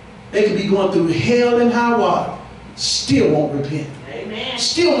 they could be going through hell and high water, still won't repent. Amen.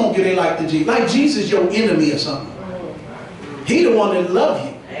 Still won't get their life to Jesus. Like Jesus your enemy or something. He the one that loves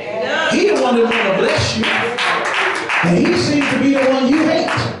you. Amen. He the one that want to bless you. And he seems to be the one you hate.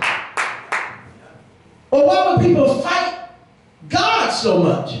 Well, why would people fight God so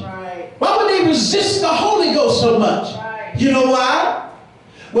much? Right. Why would they resist the Holy Ghost so much? Right. You know why?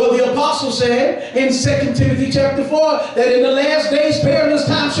 Well, the apostle said in 2 Timothy chapter 4 that in the last days perilous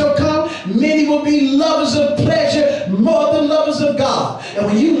times shall come. Many will be lovers of pleasure more than lovers of God. And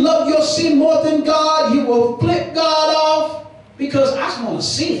when you love your sin more than God, you will flip God off, because I just want to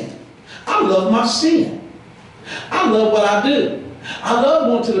sin. I love my sin. I love what I do. I love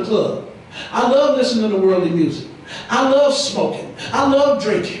going to the club. I love listening to worldly music. I love smoking. I love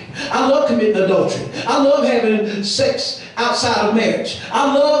drinking. I love committing adultery. I love having sex outside of marriage.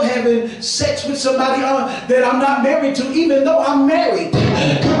 I love having sex with somebody that I'm not married to, even though I'm married.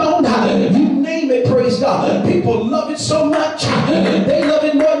 Come on now. You name it, praise God. People love it so much. They love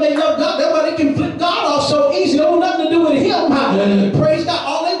it more than they love God. That's why they can flip God off so easy. They don't want nothing to do with him. Praise God.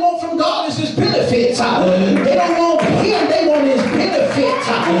 All they want from God is his benefits. They don't want him. They want his benefits.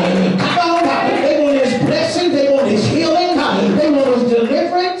 Come on. They want his blessing. They want his healing. They want his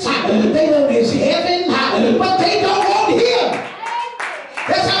deliverance. They want his heaven. But they don't want him.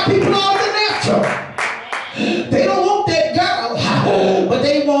 That's how people are in the natural. They don't want that girl, but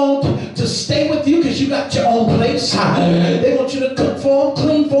they want to stay with you because you got your own place. They want you to cook for them,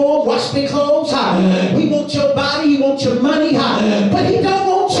 clean for them, wash their clothes. He wants your body, he wants your money, but he don't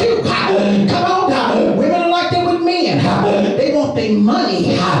want you. Come on, women are like that with men. They want their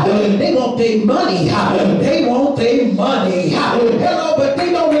money. They want their money. They want their money. Hello, but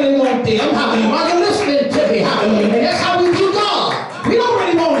they don't really want them. Are you listening to me? And that's how we do God. We don't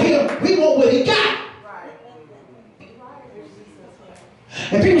really want him. We want what he got.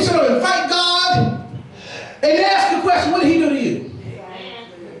 And people sit up and fight God, and they ask the question, what did he do to you?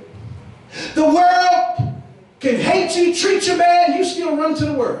 The world can hate you, treat you bad, you still run to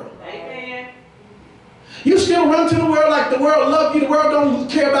the world. You still run to the world like the world love you, the world don't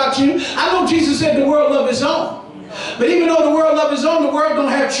care about you. I know Jesus said the world love his own. But even though the world love his own, the world don't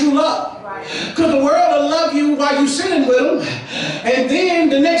have true love. Because the world will love you while you're sitting with them, and then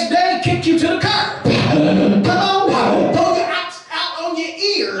the next day kick you to the curb. Come on, throw your out on your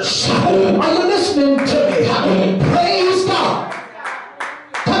ears. Are you listening to me? Praise God.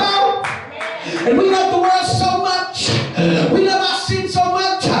 Come on. And we love the world so much. We love our sin so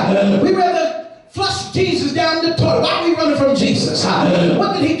much. We rather flush Jesus down the toilet. Why are we running from Jesus?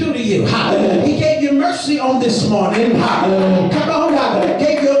 What did he do to you? He gave you mercy on this morning. Come on.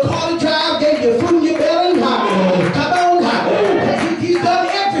 Gave you a car to drive. Gave you food in your belly. Come on. He's done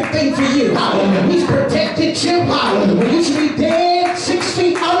everything for you. He's protected you. When you should be dead 6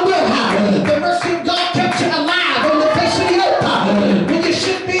 feet under. The mercy of God kept you alive on the face of the earth. When you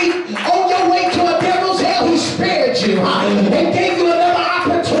should be on your way to a devil's hell, he spared you and gave you another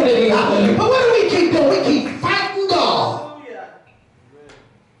opportunity. But what do we keep doing? We keep fighting God.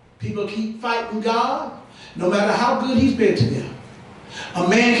 People keep fighting God no matter how good he's been to them. A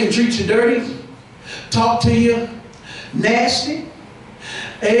man can treat you dirty, talk to you nasty,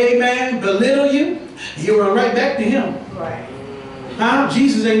 amen, belittle you, you run right back to him. Right.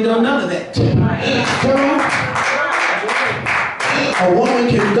 Jesus ain't done none of that. Come on. A woman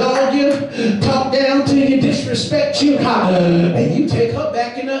can dog you, talk down to you, disrespect you, and you take her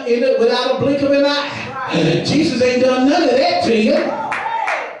back in it without a blink of an eye. Jesus ain't done none of that to you.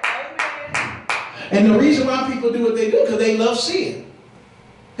 And the reason why people do what they do, because they love sin.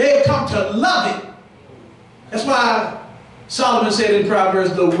 They have come to love it. That's why Solomon said in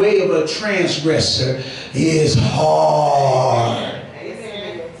Proverbs, the way of a transgressor is hard.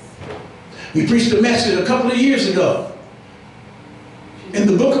 We preached a message a couple of years ago in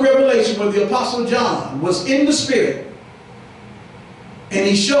the book of Revelation where the Apostle John was in the Spirit and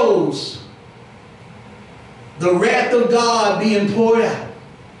he shows the wrath of God being poured out.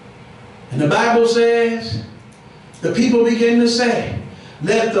 And the Bible says, the people begin to say,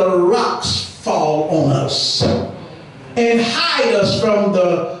 let the rocks fall on us and hide us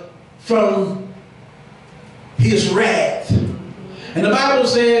from his wrath. And the Bible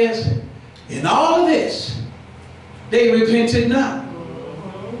says, in all of this, they repented not.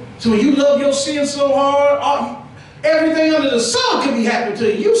 So when you love your sin so hard, everything under the sun can be happening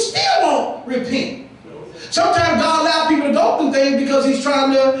to you. You still won't repent. Sometimes God allows people to go through things because he's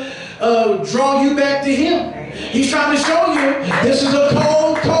trying to draw you back to him. He's trying to show you this is a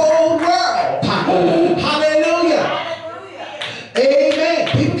cold, cold world. Hallelujah. Amen.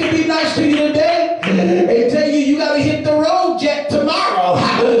 People can be nice to you today and tell you you got to hit the road jet tomorrow.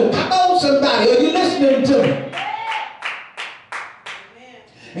 Come on, somebody. Are you listening to me?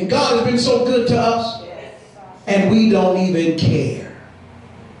 And God has been so good to us, and we don't even care.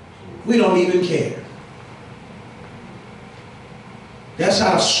 We don't even care. That's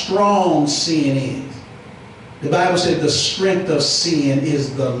how strong sin is. The Bible said the strength of sin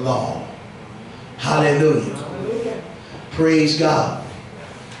is the law. Hallelujah. Hallelujah. Praise God.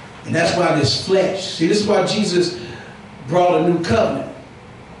 And that's why this flesh, see, this is why Jesus brought a new covenant.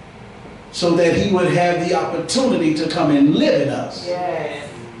 So that he would have the opportunity to come and live in us. Yes.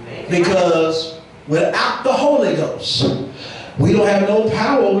 Because without the Holy Ghost, we don't have no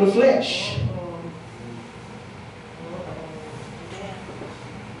power over the flesh.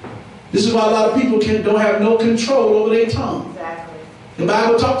 This is why a lot of people don't have no control over their tongue. Exactly. The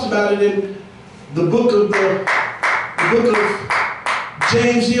Bible talks about it in the book of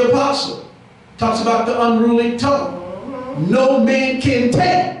James the Apostle. Talks about the unruly tongue. No man can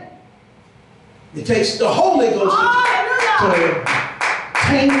tame. It takes the Holy Ghost to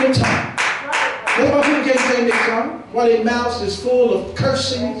tame the tongue. That's why people can't tame their tongue. Why their mouth is full of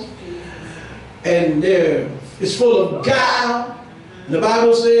cursing and it's full of guile. The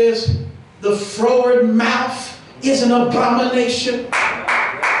Bible says the froward mouth is an abomination.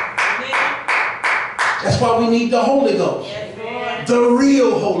 That's why we need the Holy Ghost. The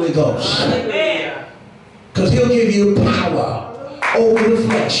real Holy Ghost. Because he'll give you power over the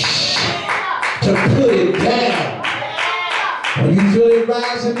flesh to put it down. When you feel it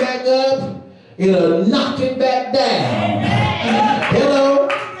rising back up, it'll knock it back down. Hello?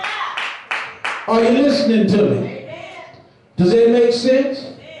 Are you listening to me? Does that make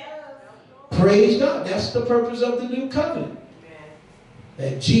sense? Praise God. That's the purpose of the new covenant.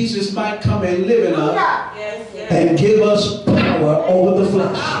 That Jesus might come and live in us and give us power over the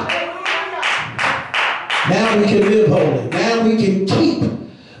flesh. Now we can live holy. Now we can keep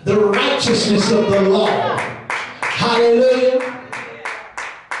the righteousness of the law. Hallelujah.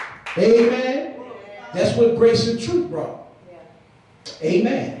 Amen. That's what grace and truth brought.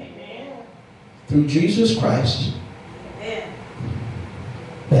 Amen. Through Jesus Christ.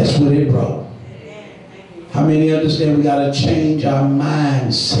 That's what it brought. How many understand we got to change our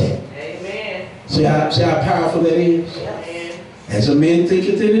mindset? Amen. See how powerful that is? Amen. As a man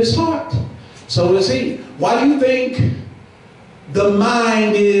thinketh in his heart, so is he. Why do you think the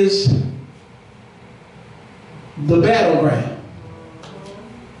mind is the battleground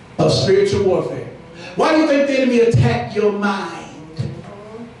of spiritual warfare? Why do you think the enemy attacked your mind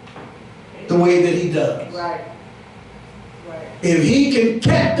the way that he does? Right. If he can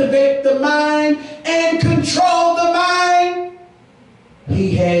captivate the mind and control the mind,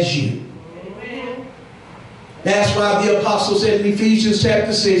 he has you. Amen. That's why the apostle said in Ephesians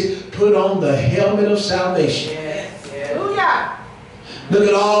chapter 6, put on the helmet of salvation. Yes. Yes. Look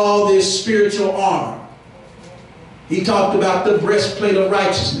at all this spiritual armor. He talked about the breastplate of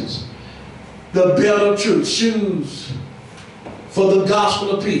righteousness, the belt of truth, shoes for the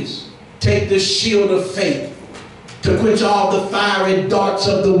gospel of peace. Take the shield of faith to quench all the fiery darts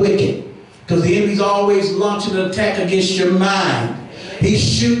of the wicked. Because the enemy's always launching an attack against your mind. He's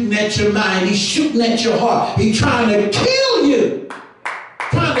shooting at your mind. He's shooting at your heart. He's trying to kill you.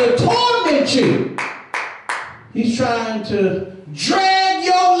 Trying to torment you. He's trying to drag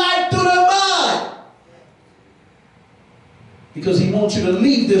your life through the mud. Because he wants you to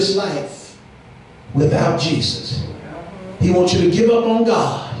leave this life without Jesus. He wants you to give up on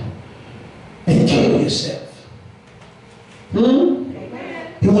God and kill yourself.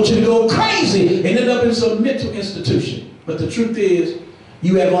 He wants you to go crazy and end up in some mental institution. But the truth is,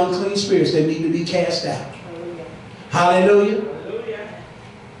 you have unclean spirits that need to be cast out. Hallelujah. Hallelujah.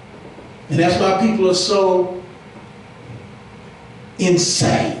 And that's why people are so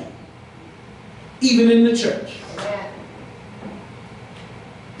insane. Even in the church.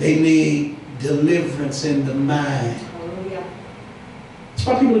 They need deliverance in the mind. That's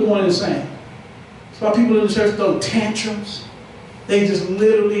why people are going insane. That's why people in the church throw tantrums. They just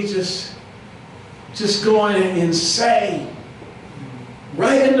literally just going insane.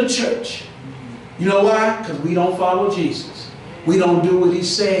 Right in the church. You know why? Because we don't follow Jesus. We don't do what he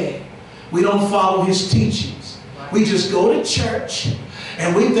said. We don't follow his teachings. We just go to church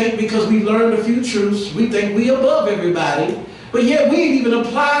and we think because we learned a few truths, we think we above everybody. But yet we ain't even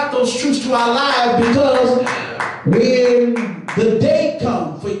applied those truths to our lives, because when the day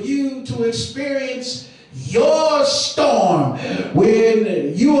comes for you to experience your storm,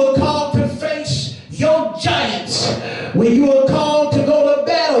 when you are called to face your giants, when you are called to go to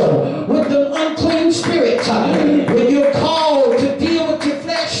battle with the unclean spirits, when you're called to deal with your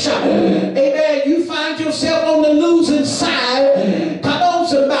flesh, amen, you find yourself on the losing side. Come on,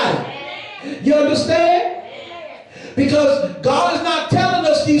 somebody. You understand? Because God is not telling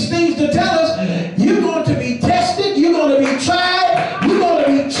us these things to tell us you're going to be tested, you're going to be tried, you're going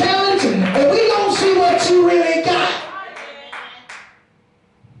to be challenged, and we're going to see what you really got.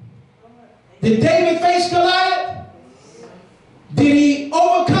 Did David face Goliath? Did he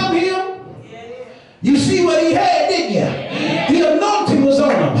overcome him? You see what he had, didn't you? The anointing was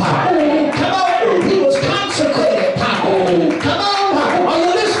on him. Come on, he was consecrated. Come on, are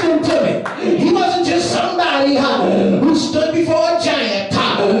you listening to me? He wasn't just somebody who stood before a giant.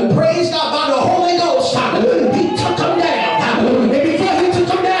 Praise God, by the Holy Ghost. He took him down. And before he took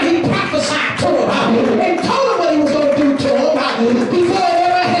him down, he prophesied to him and told him what he was going to do to him before it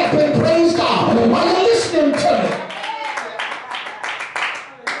ever happened. Praise God. Are you listening to me?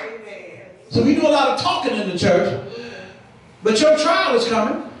 So we do a lot of talking in the church, but your trial is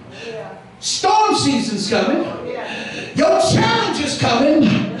coming. Storm season's coming. Your challenge is coming.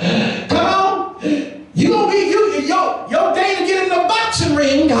 Come on. Your day to get in the boxing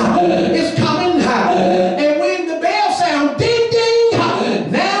ring is coming. And when the bell sounds, ding, ding,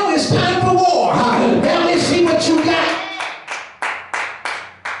 now it's time for war. Now let's see what you got.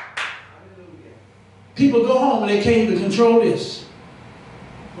 People go home and they can't even control this.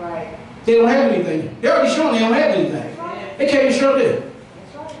 Right. They don't have anything. They're already showing they don't have anything. They can't even show this.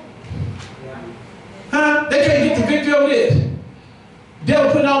 Huh? They can't get the victory over this.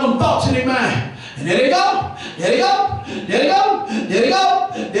 Devil putting all them thoughts in their mind. And there they go. There they go. There they go. There they go.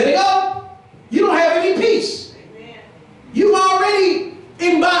 There they go. You don't have any peace. You already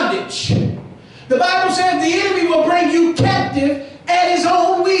in bondage. The Bible says the enemy will bring you captive at his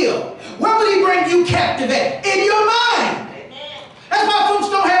own will. Where will he bring you captive at? In your mind. That's why folks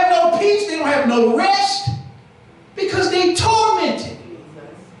don't have no peace. They don't have no rest. Because they tormented.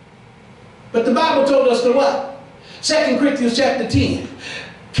 But the Bible told us to what? 2 Corinthians chapter 10.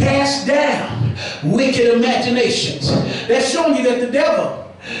 Cast down wicked imaginations. That's showing you that the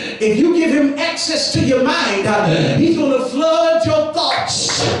devil, if you give him access to your mind, he's going to flood your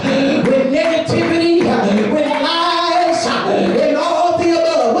thoughts with negativity, with lies, and all the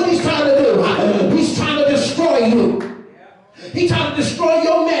above. What he's trying to do? He's trying to destroy you. He's trying to destroy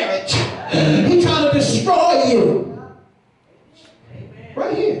your marriage. He's trying to destroy you.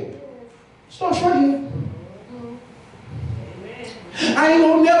 Right here. Starts right here. I ain't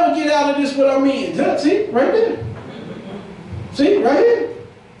gonna never get out of this what I'm in. See, right there. See, right here.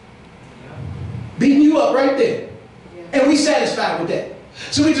 Beating you up right there. And we satisfied with that.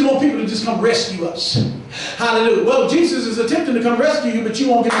 So we just want people to just come rescue us. Hallelujah. Well, Jesus is attempting to come rescue you, but you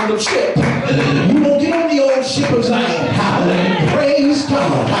won't get on the ship. You won't get on the old ship of Zion. Praise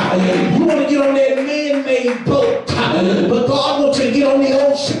God. You want to get on that man-made boat. But God wants you to get on the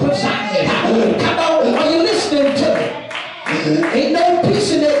old ship of Zion. Come on, are you listening to me? Ain't no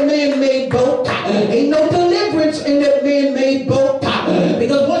peace in that man-made boat. Ain't no deliverance in that man-made boat.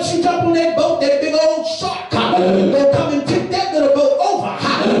 Because once you jump on that boat, that big old shark will come and tip that little boat over.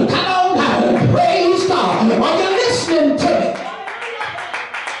 Come on, praise God. Are you listening to me?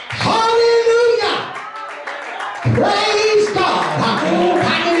 Hallelujah. Praise God.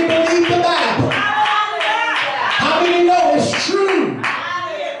 How many believe the Bible? How many know it's true?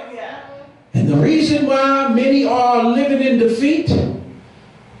 And the reason why many are living in defeat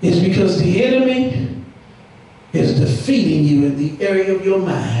is because the enemy is defeating you in the area of your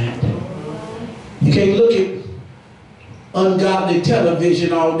mind. You can't look at ungodly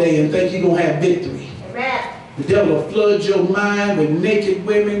television all day and think you're going to have victory. Amen. The devil will flood your mind with naked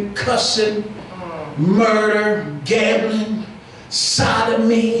women, cussing, murder, gambling,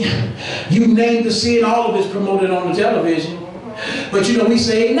 sodomy. You name the sin, all of it's promoted on the television. But you know, we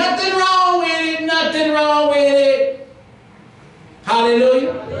say, nothing wrong with it, nothing wrong with it.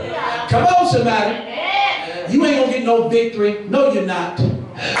 Hallelujah. Hallelujah. Come on, somebody. Amen. You ain't going to get no victory. No, you're not.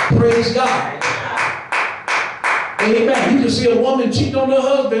 Praise God. Amen. You can see a woman cheat on her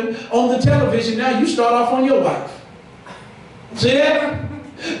husband on the television. Now you start off on your wife. See that?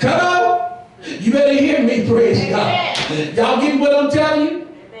 Come on. You better hear me, praise God. Y'all getting what I'm telling you?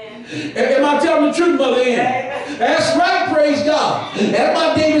 Am I telling the truth, Mother Ann? That's right, praise God. That's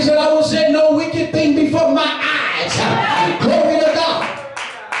why David said, I will set no wicked thing before my eyes. Glory to God.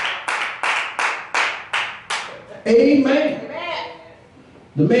 Amen.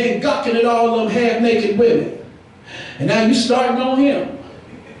 The man gawking at all them half-naked women. And now you starting on him.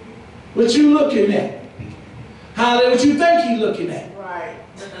 What you looking at? Hallelujah. What you think he looking at? Right.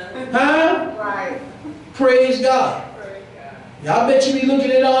 Huh? Right. Praise God. Y'all bet you be looking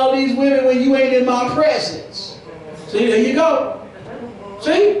at all these women when you ain't in my presence. See, there you go.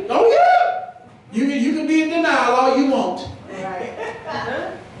 See? Oh, yeah. You can be in denial all you want. Right.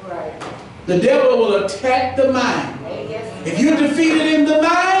 Right. The devil will attack the mind. If you're defeated in the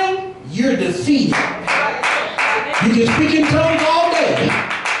mind, you're defeated. You can speak in tongues all day.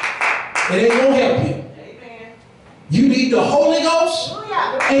 It ain't going to help you. You need the Holy Ghost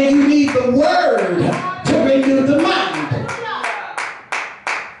and you need the Word to renew the mind.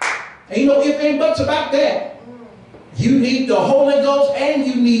 Ain't no ifs, ain't buts about that. You need the Holy Ghost and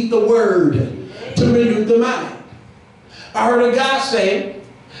you need the Word to renew the mind. I heard a guy say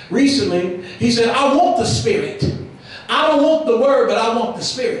recently, he said, I want the Spirit. I don't want the Word, but I want the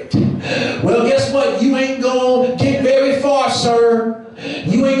Spirit. Well, guess what? You ain't going to get very far, sir.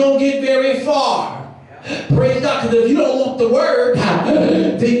 You ain't going to get very far. Praise God, because if you don't want the Word,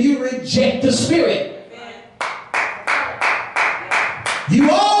 then you reject the Spirit. You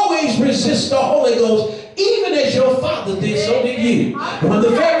always resist the Holy Ghost, even as your father did, so did you. When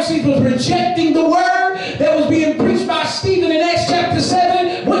the Pharisees was rejecting the word that was being preached by Stephen in Acts chapter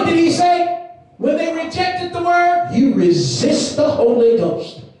 7, what did he say? When they rejected the word, you resist the Holy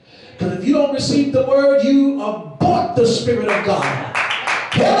Ghost. Because if you don't receive the word, you abort the Spirit of God.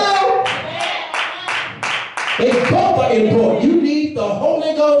 Hello? They both are important. You need the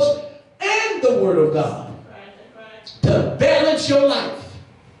Holy Ghost and the the word of God to balance your life,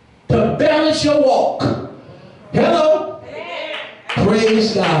 to balance your walk. Hello?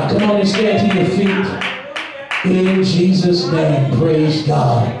 Praise God. Come on and stand to your feet. In Jesus' name, praise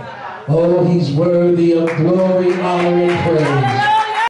God. Oh, he's worthy of glory, honor, and